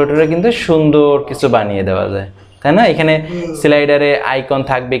 করে কিন্তু সুন্দর কিছু বানিয়ে দেওয়া যায়, তাই না? এখানে স্লাইডারে আইকন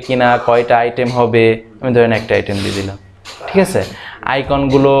থাকবে কিনা, কয়টা আইটেম হবে, আমি ধরেন একটা আইটেম দিয়ে দিলাম, ঠিক আছে?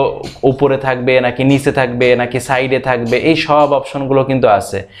 আইকনগুলো উপরে থাকবে নাকি নিচে থাকবে নাকি সাইডে থাকবে, এই সব অপশনগুলো কিন্তু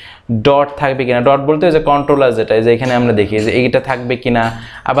আছে। ডট থাকবে কিনা, ডট বলতে যে কন্ট্রোলার যেটা, যে এখানে আমরা দেখি যে এইটা থাকবে কিনা,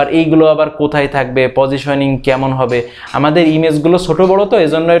 আবার এইগুলো আবার কোথায় থাকবে, পজিশনিং কেমন হবে। আমাদের ইমেজগুলো ছোট বড় তো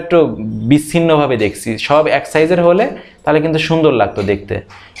এজন্য একটু বিচ্ছিন্নভাবে দেখছি, সব এক সাইজের হলে তাহলে কিন্তু সুন্দর লাগতো দেখতে,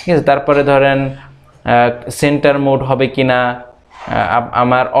 ঠিক আছে? তারপরে ধরেন সেন্টার মোড হবে কিনা,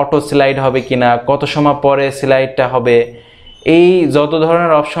 আমার অটো স্লাইড হবে কিনা, কত সময় পরে স্লাইডটা হবে, এই যত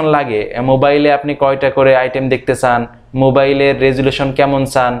ধরনের অপশন লাগে। মোবাইলে আপনি কয়টা করে আইটেম দেখতে চান, মোবাইলের রেজুলেশন কেমন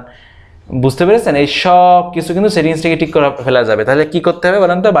চান, বুঝতে পেরেছেন? এই সব কিছু কিন্তু সেটিংস থেকে ঠিক করে ফেলা যাবে। তাহলে কি করতে হবে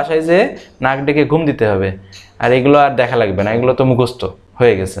বলেন তো? বাসায় যেয়ে নাক ডেকে ঘুম দিতে হবে, আর এগুলো আর দেখা লাগবে না, এগুলো তো মুখস্থ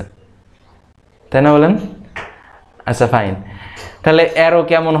হয়ে গেছে, তাই না বলেন? আচ্ছা ফাইন। তাহলে অ্যারো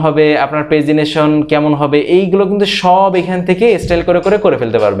কেমন হবে, আপনার পেজিনেশন কেমন হবে, এইগুলো কিন্তু সব এখান থেকে স্টাইল করে করে করে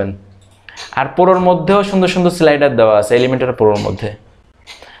ফেলতে পারবেন। আর প্রোর মধ্যেও সুন্দর সুন্দর স্লাইডার দেওয়া আছে এলিমেন্টর প্রোর মধ্যে,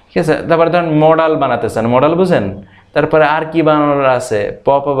 ঠিক আছে? তারপরে ধরেন মডেল বানাতে চান, মডেল বুঝেন? তারপরে আর কি বানানোর আছে,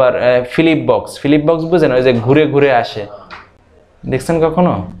 পপ ওভার, ফিলিপ বক্স বুঝেন? ওই যে ঘুরে ঘুরে আসে, দেখছেন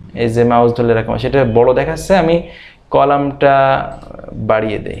কখনো? এই যে মাউস ধরলে এরকম, সেটা বড় দেখাচ্ছে, আমি কলামটা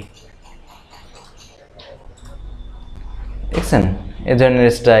বাড়িয়ে দেই, দেখছেন? এই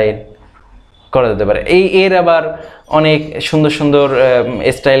ধরনের স্টাইল করা যেতে পারে। এর আবার অনেক সুন্দর সুন্দর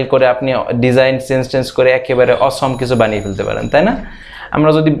স্টাইল করে আপনি ডিজাইন চেঞ্জ করে একেবারে অসম কিছু বানিয়ে ফেলতে পারেন, তাই না? আমরা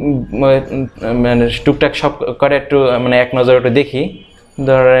যদি মানে টুকটাক সব করে একটু মানে এক নজর একটু দেখি,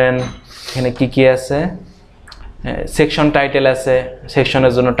 ধরেন এখানে কি কি আছে, সেকশন টাইটেল আছে,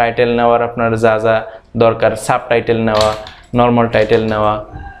 সেকশনের জন্য টাইটেল নেওয়ার আপনার যা যা দরকার, সাব টাইটেল নেওয়া, নর্মাল টাইটেল নেওয়া,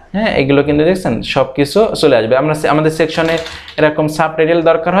 হ্যাঁ, এগুলো কিন্তু দেখছেন সব কিছু চলে আসবে। আমাদের সেকশনে এরকম সাব টাইটেল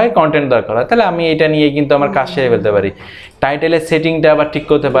দরকার হয়, কন্টেন্ট দরকার হয়, তাহলে আমি এটা নিয়ে কিন্তু আমার কাজ সেরে ফেলতে পারি। টাইটেলের সেটিংটা আবার ঠিক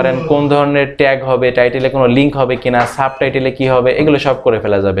করতে পারেন, কোন ধরনের ট্যাগ হবে, টাইটেলে কোনো লিঙ্ক হবে কিনা, সাব টাইটেলে কী হবে, এগুলো সব করে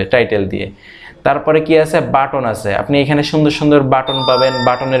ফেলা যাবে টাইটেল দিয়ে। তারপরে কি আছে, বাটন আছে, আপনি এখানে সুন্দর সুন্দর বাটন পাবেন,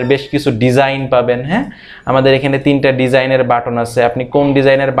 বাটনের বেশ কিছু ডিজাইন পাবেন। হ্যাঁ, আমাদের এখানে 3টা ডিজাইনের বাটন আছে, আপনি কোন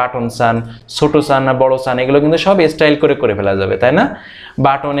ডিজাইনের বাটন চান, ছোট চান না বড় চান, এগুলো কিন্তু সব স্টাইল করে করে ফেলা যাবে, তাই না?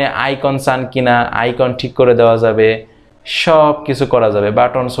 বাটনে আইকন চান কিনা, আইকন ঠিক করে দেওয়া যাবে, সব কিছু করা যাবে।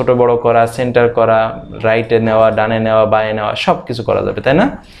 বাটন ছোট বড় করা, সেন্টার করা, রাইটে নেওয়া, ডানে নেওয়া, বাঁয়ে নেওয়া, সব কিছু করা যাবে, তাই না?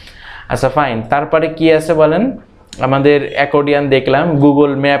 আচ্ছা ফাইন। তারপরে কি আছে বলেন, আমাদের অ্যাকর্ডিয়ান দেখলাম,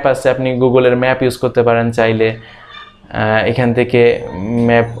 গুগল ম্যাপ আছে, আপনি গুগলের ম্যাপ ইউজ করতে পারেন চাইলে। এখান থেকে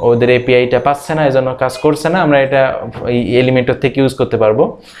ম্যাপ, ওদের এপিআইটা পাচ্ছে না, এজন্য কাজ করছে না, আমরা এটা এই এলিমেন্টর থেকে ইউজ করতে পারবো।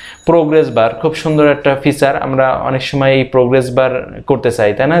 প্রোগ্রেস বার খুব সুন্দর একটা ফিচার, আমরা অনেক সময় এই প্রোগ্রেস বার করতে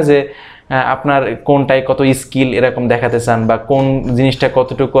চাই, তাই না? যে আপনার কোনটায় কত স্কিল এরকম দেখাতে চান, বা কোন জিনিসটা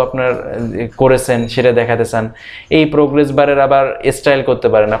কতটুকু আপনার করেছেন সেটা দেখাতে চান। এই প্রোগ্রেস বারের আবার স্টাইল করতে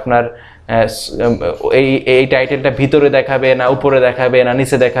পারেন, আপনার এই টাইটেলটা ভিতরে দেখাবে না উপরে দেখাবে না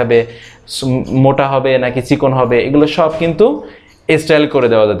নিচে দেখাবে, মোটা হবে নাকি চিকন হবে, এগুলো সব কিন্তু স্টাইল করে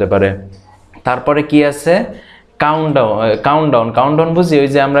দেওয়া যেতে পারে। তারপরে কি আছে, কাউন্টডাউন বুঝি, ওই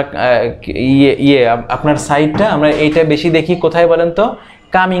যে আমরা আপনার সাইটটা আমরা এইটা বেশি দেখি কোথায় বলেন তো,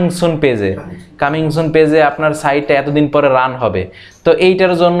 কামিং সুন পেজে আপনার সাইটটা এতদিন পরে রান হবে। তো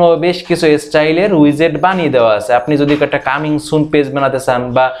এইটার জন্য বেশ কিছু স্টাইলের উইজেট বানিয়ে দেওয়া আছে। আপনি যদি একটা কামিং সুন পেজ বানাতে চান,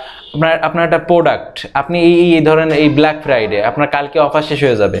 বা আপনার একটা প্রোডাক্ট, আপনি এই ধরেন এই ব্ল্যাক ফ্রাইডে আপনার কালকে অফার শেষ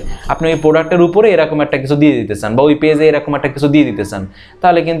হয়ে যাবে, আপনি ওই প্রোডাক্টের উপরে এরকম একটা কিছু দিয়ে দিতে চান, বা ওই পেজে এরকম একটা কিছু দিয়ে দিতে চান,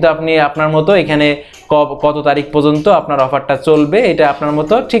 তাহলে কিন্তু আপনি আপনার মতো এখানে কত তারিখ পর্যন্ত আপনার অফারটা চলবে এটা আপনার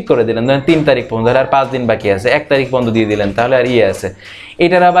মতো ঠিক করে দিলেন। ধরেন 3 তারিখ পর্যন্ত, আর 5 দিন বাকি আছে, 1 তারিখ পর্যন্ত দিয়ে দিলেন, তাহলে আর আছে।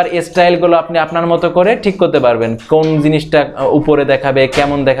 এটার আবার স্টাইলগুলো আপনি আপনার মতো করে ঠিক করতে পারবেন, কোন জিনিসটা উপরে দেখাবে,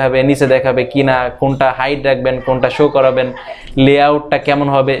 কেমন দেখাবে, নিচে দেখাবে কিনা, কোনটা হাইট রাখবেন, কোনটা শো করাবেন, লেআউটটা কেমন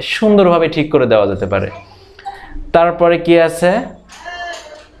হবে, সুন্দরভাবে ঠিক করে দেওয়া যেতে পারে। তারপরে কি আছে,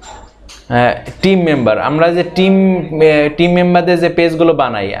 টিম মেম্বার। আমরা যে টিম মেম্বারদের যে পেজগুলো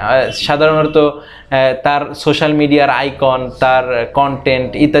বানাই, সাধারণত তার সোশ্যাল মিডিয়ার আইকন, তার কন্টেন্ট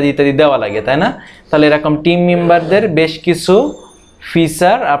ইত্যাদি ইত্যাদি দেওয়া লাগে, তাই না? তাহলে এরকম টিম মেম্বারদের বেশ কিছু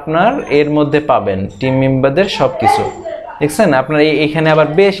ফিচার আপনার এর মধ্যে পাবেন, টিম মেম্বারদের সব কিছু দেখছেন। আপনার এখানে আবার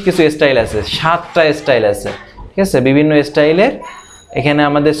বেশ কিছু স্টাইল আছে, 7টা স্টাইল আছে, ঠিক আছে, বিভিন্ন স্টাইলের। এখানে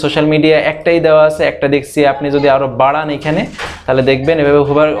আমাদের সোশ্যাল মিডিয়া একটাই দেওয়া আছে, একটা দেখছি, আপনি যদি আরও বাড়ান এখানে তাহলে দেখবেন এভাবে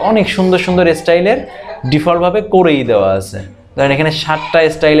অনেক সুন্দর সুন্দর স্টাইলের ডিফল্টভাবে করেই দেওয়া আছে। ধরেন এখানে 7টা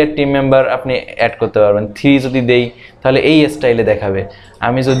স্টাইলের টিম মেম্বার আপনি অ্যাড করতে পারবেন। 3 যদি দেই তাহলে এই স্টাইলে দেখাবে,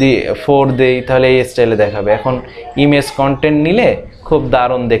 আমি যদি 4 দেই তাহলে এই স্টাইলে দেখাবে। এখন ইমেজ কন্টেন্ট নিলে খুব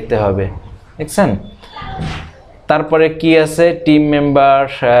দারুণ দেখতে হবে, দেখছেন। তারপরে কি আছে, টিম মেম্বার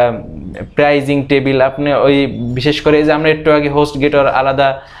প্রাইজিং টেবিল। আপনি ওই বিশেষ করে যে আমরা একটু আগে হোস্ট গেটর আলাদা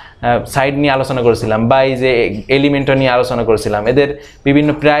সাইড নিয়ে আলোচনা করেছিলাম, বা এই যে এলিমেন্টর নিয়ে আলোচনা করেছিলাম, এদের বিভিন্ন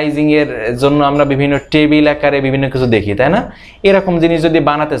প্রাইজিংয়ের জন্য আমরা বিভিন্ন টেবিল আকারে বিভিন্ন কিছু দেখি, তাই না? এরকম জিনিস যদি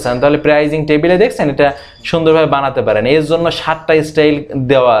বানাতে চান তাহলে প্রাইজিং টেবিলে দেখছেন এটা সুন্দরভাবে বানাতে পারেন। এর জন্য 7টা স্টাইল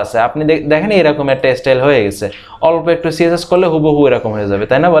দেওয়া আছে। আপনি দেখেন এরকম একটা স্টাইল হয়ে গেছে, অল্প একটু সিএসএস করলে হুবহু এরকম হয়ে যাবে,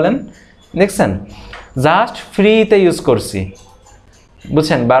 তাই না বলেন? দেখছেন, জাস্ট ফ্রিতে ইউজ করছি,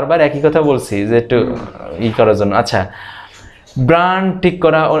 বুঝছেন, বারবার একই কথা বলছি যে একটু করার জন্য। আচ্ছা, ব্র্যান্ড ঠিক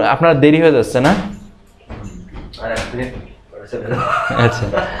করা আপনার দেরি হয়ে যাচ্ছে না? আচ্ছা,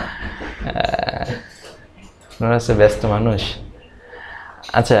 আপনারা হচ্ছে ব্যস্ত মানুষ।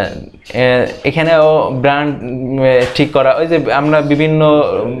 আচ্ছা, এখানেও ব্র্যান্ড ঠিক করা, ওই যে আমরা বিভিন্ন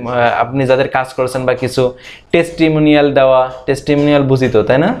আপনি যাদের কাজ করেছেন বা কিছু টেস্টিমোনিয়াল দেওয়া, টেস্টিমোনিয়াল বুঝি তো,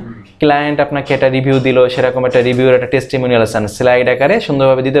 তাই না? ক্লায়েন্ট আপনাকে একটা রিভিউ দিল, সেরকম একটা রিভিউর একটা টেস্টিমোনিয়াল আছে, স্লাইড আকারে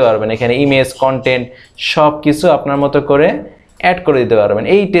সুন্দরভাবে দিতে পারবেন। এখানে ইমেজ কন্টেন্ট সব কিছু আপনার মতো করে অ্যাড করে দিতে পারবেন।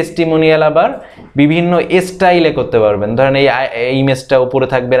 এই টেস্টিমোনিয়াল আবার বিভিন্ন স্টাইলে করতে পারবেন। ধরেন এই ইমেজটা উপরে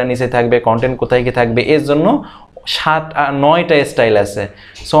থাকবে না নিচে থাকবে, কন্টেন্ট কোথায় কি থাকবে, এর জন্য 7-9টা স্টাইল আছে।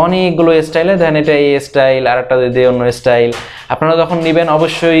 সো অনেকগুলো স্টাইলে, ধরেন এটা এই স্টাইল, আর একটা দিয়ে অন্য স্টাইল। আপনারা যখন নেবেন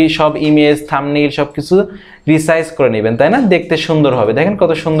অবশ্যই সব ইমেজ থাম্বনেইল সব কিছু রিসাইজ করে নেবেন, তাই না? দেখতে সুন্দর হবে। দেখেন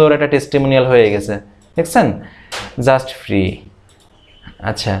কত সুন্দর একটা টেস্টিমোনিয়াল হয়ে গেছে, দেখছেন, জাস্ট ফ্রি।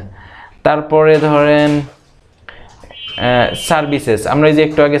 আচ্ছা, তারপরে ধরেন সার্ভিসেস। আমরা এই যে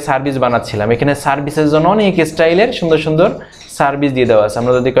একটু আগে সার্ভিস বানাচ্ছিলাম, এখানে সার্ভিসের জন্য অনেক স্টাইলের সুন্দর সুন্দর সার্ভিস দিয়ে দেওয়া আছে।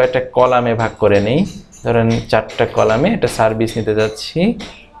 আমরা যদি কয়েকটা কলামে ভাগ করে নিই, ধরেন 4টা কলামে একটা সার্ভিস নিতে যাচ্ছি।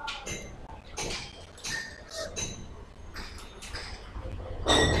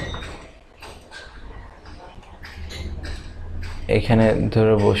 এখানে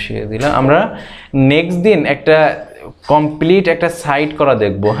ধরে বসিয়ে দিলাম। আমরা নেক্সট দিন একটা কমপ্লিট একটা সাইট করা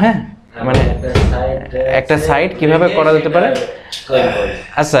দেখব, হ্যাঁ, মানে একটা সাইট কিভাবে করা যেতে পারে।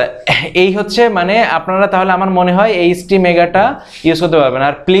 আচ্ছা, এই হচ্ছে মানে আপনারা তাহলে আমার মনে হয় এই মেগাটা ইউজ করতে পারবেন।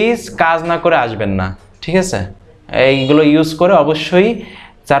 আর প্লিজ কাজ না করে আসবেন না, ঠিক আছে? এইগুলো ইউজ করে অবশ্যই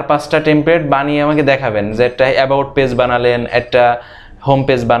 4-5টা টেমপ্লেট বানিয়ে আমাকে দেখাবেন, যে একটা অ্যাবাউট পেজ বানালেন, একটা হোম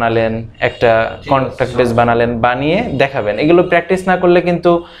পেজ বানালেন, একটা কন্ট্যাক্ট পেজ বানালেন, বানিয়ে দেখাবেন। এগুলো প্র্যাকটিস না করলে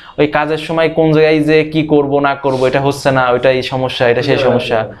কিন্তু ওই কাজের সময় কোন জায়গায় যে কি করব না করব, এটা হচ্ছে না, ওইটা এই সমস্যা, এটা সেই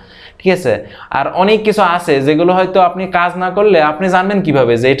সমস্যা, ঠিক আছে? আর অনেক কিছু আছে যেগুলো হয়তো আপনি কাজ না করলে আপনি জানবেন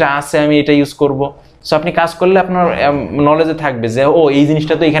কিভাবে যে এটা আছে, আমি এটা ইউজ করব। সো আপনি কাজ করলে আপনার নলেজে থাকবে যে ও এই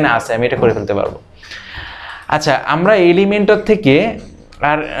জিনিসটা তো এখানে আছে, আমি এটা করে ফেলতে পারবো। আচ্ছা, আমরা এলিমেন্টর থেকে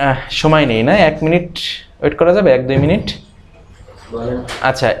আর সময় নেই না, 1 মিনিট ওয়েট করা যাবে, 1-2 মিনিট।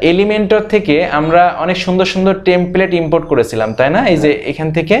 আচ্ছা, এলিমেন্টর থেকে আমরা অনেক সুন্দর সুন্দর টেমপ্লেট ইম্পোর্ট করেছিলাম, তাই না? এই যে এখান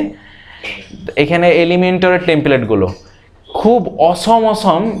থেকে, এখানে এলিমেন্টরের টেমপ্লেটগুলো খুব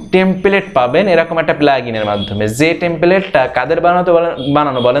অসম টেমপ্লেট পাবেন এরকম একটা প্লাগইনের মাধ্যমে। যে টেমপ্লেটটা কাদের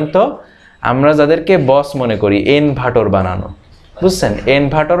বানানো বলেন তো? আমরা যাদেরকে বস মনে করি, এনভাটোর বানানো, বুঝছেন?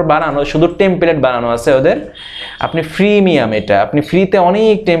 এনভাটর বানানো, শুধু টেমপ্লেট বানানো আছে ওদের। আপনি প্রিমিয়াম, এটা আপনি ফ্রিতে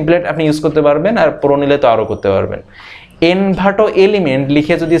অনেক টেমপ্লেট আপনি ইউজ করতে পারবেন, আর প্রো নিলে তো আরও করতে পারবেন। এনভাটো এলিমেন্ট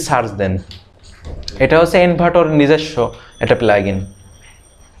লিখে যদি সার্চ দেন, এটা হচ্ছে এনভাটোর নিজস্ব একটা প্লাগইন।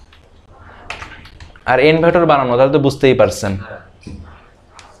 আর এনভাটোর বানানো, তাহলে তো বুঝতেই পারছেন।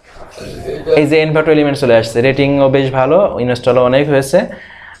 এই যে এনভাটো এলিমেন্ট চলে আসছে, রেটিংও বেশ ভালো, ইনস্টলও অনেক হয়েছে।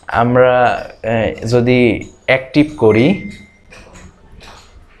 আমরা যদি অ্যাক্টিভ করি,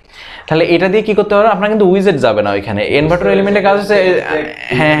 তাহলে এটা দিয়ে কি করতে পারো, আপনার কিন্তু উইজেট যাবে না ওইখানে। এনভাটো এলিমেন্টের কাজ হচ্ছে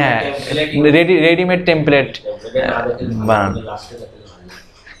হ্যাঁ হ্যাঁ রেডিমেড টেমপ্লেট বানান।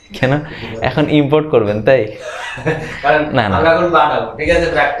 কেন এখন ইম্পোর্ট করবেন তাই? না না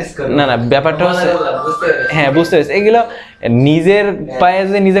না না, ব্যাপারটা হচ্ছে হ্যাঁ বুঝতে পেরেছি। এগুলো নিজের পায়ে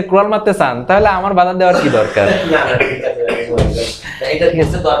যদি নিজে ক্রল মারতে চান, তাহলে আমার বাধা দেওয়ার কি দরকার? এটা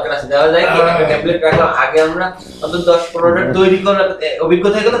কিছু দরকার আছে, দেওয়া যায় কি একটা টেমপ্লেট রাখলাম, আগে আমরা অন্তত 10-15টা তৈরি করার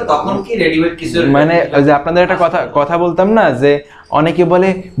অভিজ্ঞতা হয়ে গেল, তখন কি রেডিমেড কিছু মানে ওই যে আপনাদের একটা কথা বলতাম না, যে অনেকে বলে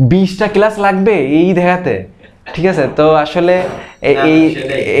 20টা ক্লাস লাগবে এই দেখাতে, ঠিক আছে? তো আসলে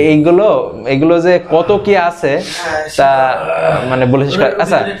এইগুলো যে কত কি আছে তা মানে বলে শেষ করা।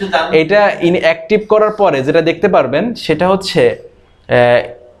 আচ্ছা, এটা অ্যাক্টিভ করার পরে যেটা দেখতে পারবেন সেটা হচ্ছে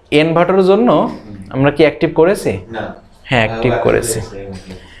এনভার্টারের জন্য আমরা কি অ্যাক্টিভ করেছি? না, হ্যাঁ অ্যাক্টিভ করেছি।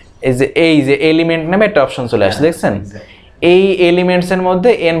 এই যে এলিমেন্ট নামে একটা অপশন চলে আসছে, দেখছেন? এই এলিমেন্টসের মধ্যে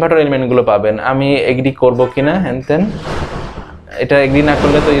এনভার্টার এলিমেন্টগুলো পাবেন। আমি এগ্রি করব কিনা হ্যান, এটা এগ্রি না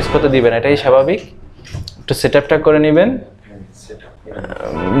করলে তো ইউজ করতে দিবেন, এটাই স্বাভাবিক। একটু সেটআপটা করে নেবেন,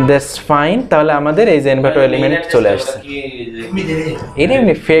 দ্যাটস ফাইন। তাহলে আমাদের এই যে এনভার্টার এলিমেন্ট চলে আসছে।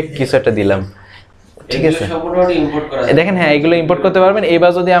 এমনি ফেক কিছু একটা দিলাম, ঠিক আছে? দেখেন হ্যাঁ এগুলো ইম্পোর্ট করতে পারবেন।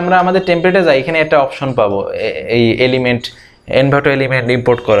 এবার যদি আমরা আমাদের টেমপ্লেটে যাই, এখানে একটা অপশন পাবো এই এলিমেন্ট, এনভার্টো এলিমেন্ট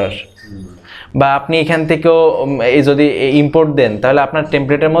ইম্পোর্ট করার। বা আপনি এখান থেকেও এই যদি ইম্পোর্ট দেন, তাহলে আপনার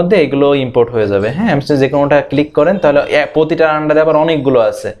টেমপ্লেটের মধ্যে এগুলো ইম্পোর্ট হয়ে যাবে। হ্যাঁ, আপনি যে কোনোটা ক্লিক করেন, তাহলে প্রতিটার আন্ডারে আবার অনেকগুলো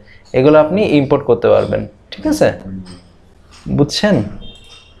আছে, এগুলো আপনি ইম্পোর্ট করতে পারবেন, ঠিক আছে? বুঝছেন?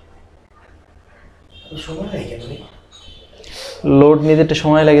 লোড নিতে একটু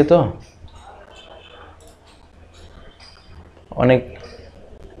সময় লাগে তো অনেক।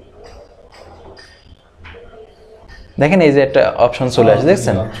 দেখেন এই যে একটা অপশন চলে আসে,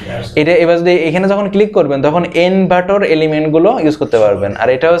 দেখছেন? এটা এবার যদি এখানে যখন ক্লিক করবেন, তখন এনভার্টর এলিমেন্টগুলো ইউজ করতে পারবেন। আর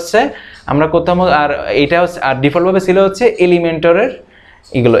এটা হচ্ছে আমরা করতাম, আর এটা হচ্ছে, আর ডিফল্টভাবে ছিল হচ্ছে এলিমেন্টরের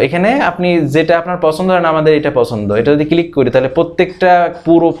এগুলো। এখানে আপনি যেটা আপনার পছন্দ হয়, আমাদের এটা পছন্দ, এটা যদি ক্লিক করি তাহলে প্রত্যেকটা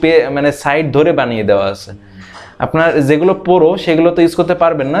পুরো মানে সাইট ধরে বানিয়ে দেওয়া আছে। আপনার যেগুলো পুরো সেগুলো তো ইউজ করতে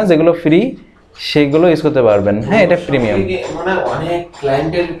পারবেন না, যেগুলো ফ্রি সেগুলো ইউজ করতে পারবেন। হ্যাঁ, এটা প্রিমিয়াম। মানে অনেক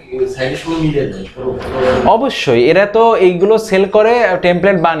ক্লায়েন্টের সাইটের সঙ্গে মিলে যায় অবশ্যই, এরা তো এইগুলো সেল করে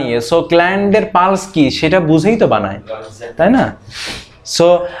টেমপ্লেট বানিয়ে, সো ক্লায়েন্টের পালস কি সেটা বুঝেই তো বানায়, তাই না? সো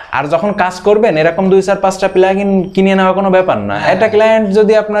আর যখন কাজ করবেন, এরকম 2-4-5টা প্লাগইন কিনে নেওয়া কোনো ব্যাপার না। একটা ক্লায়েন্ট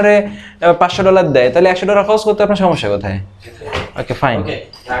যদি আপনারে $500 দেয়, তাহলে $100 খরচ করতে আপনার সমস্যা কোথায়? Okay fine,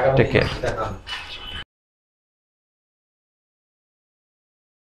 take care.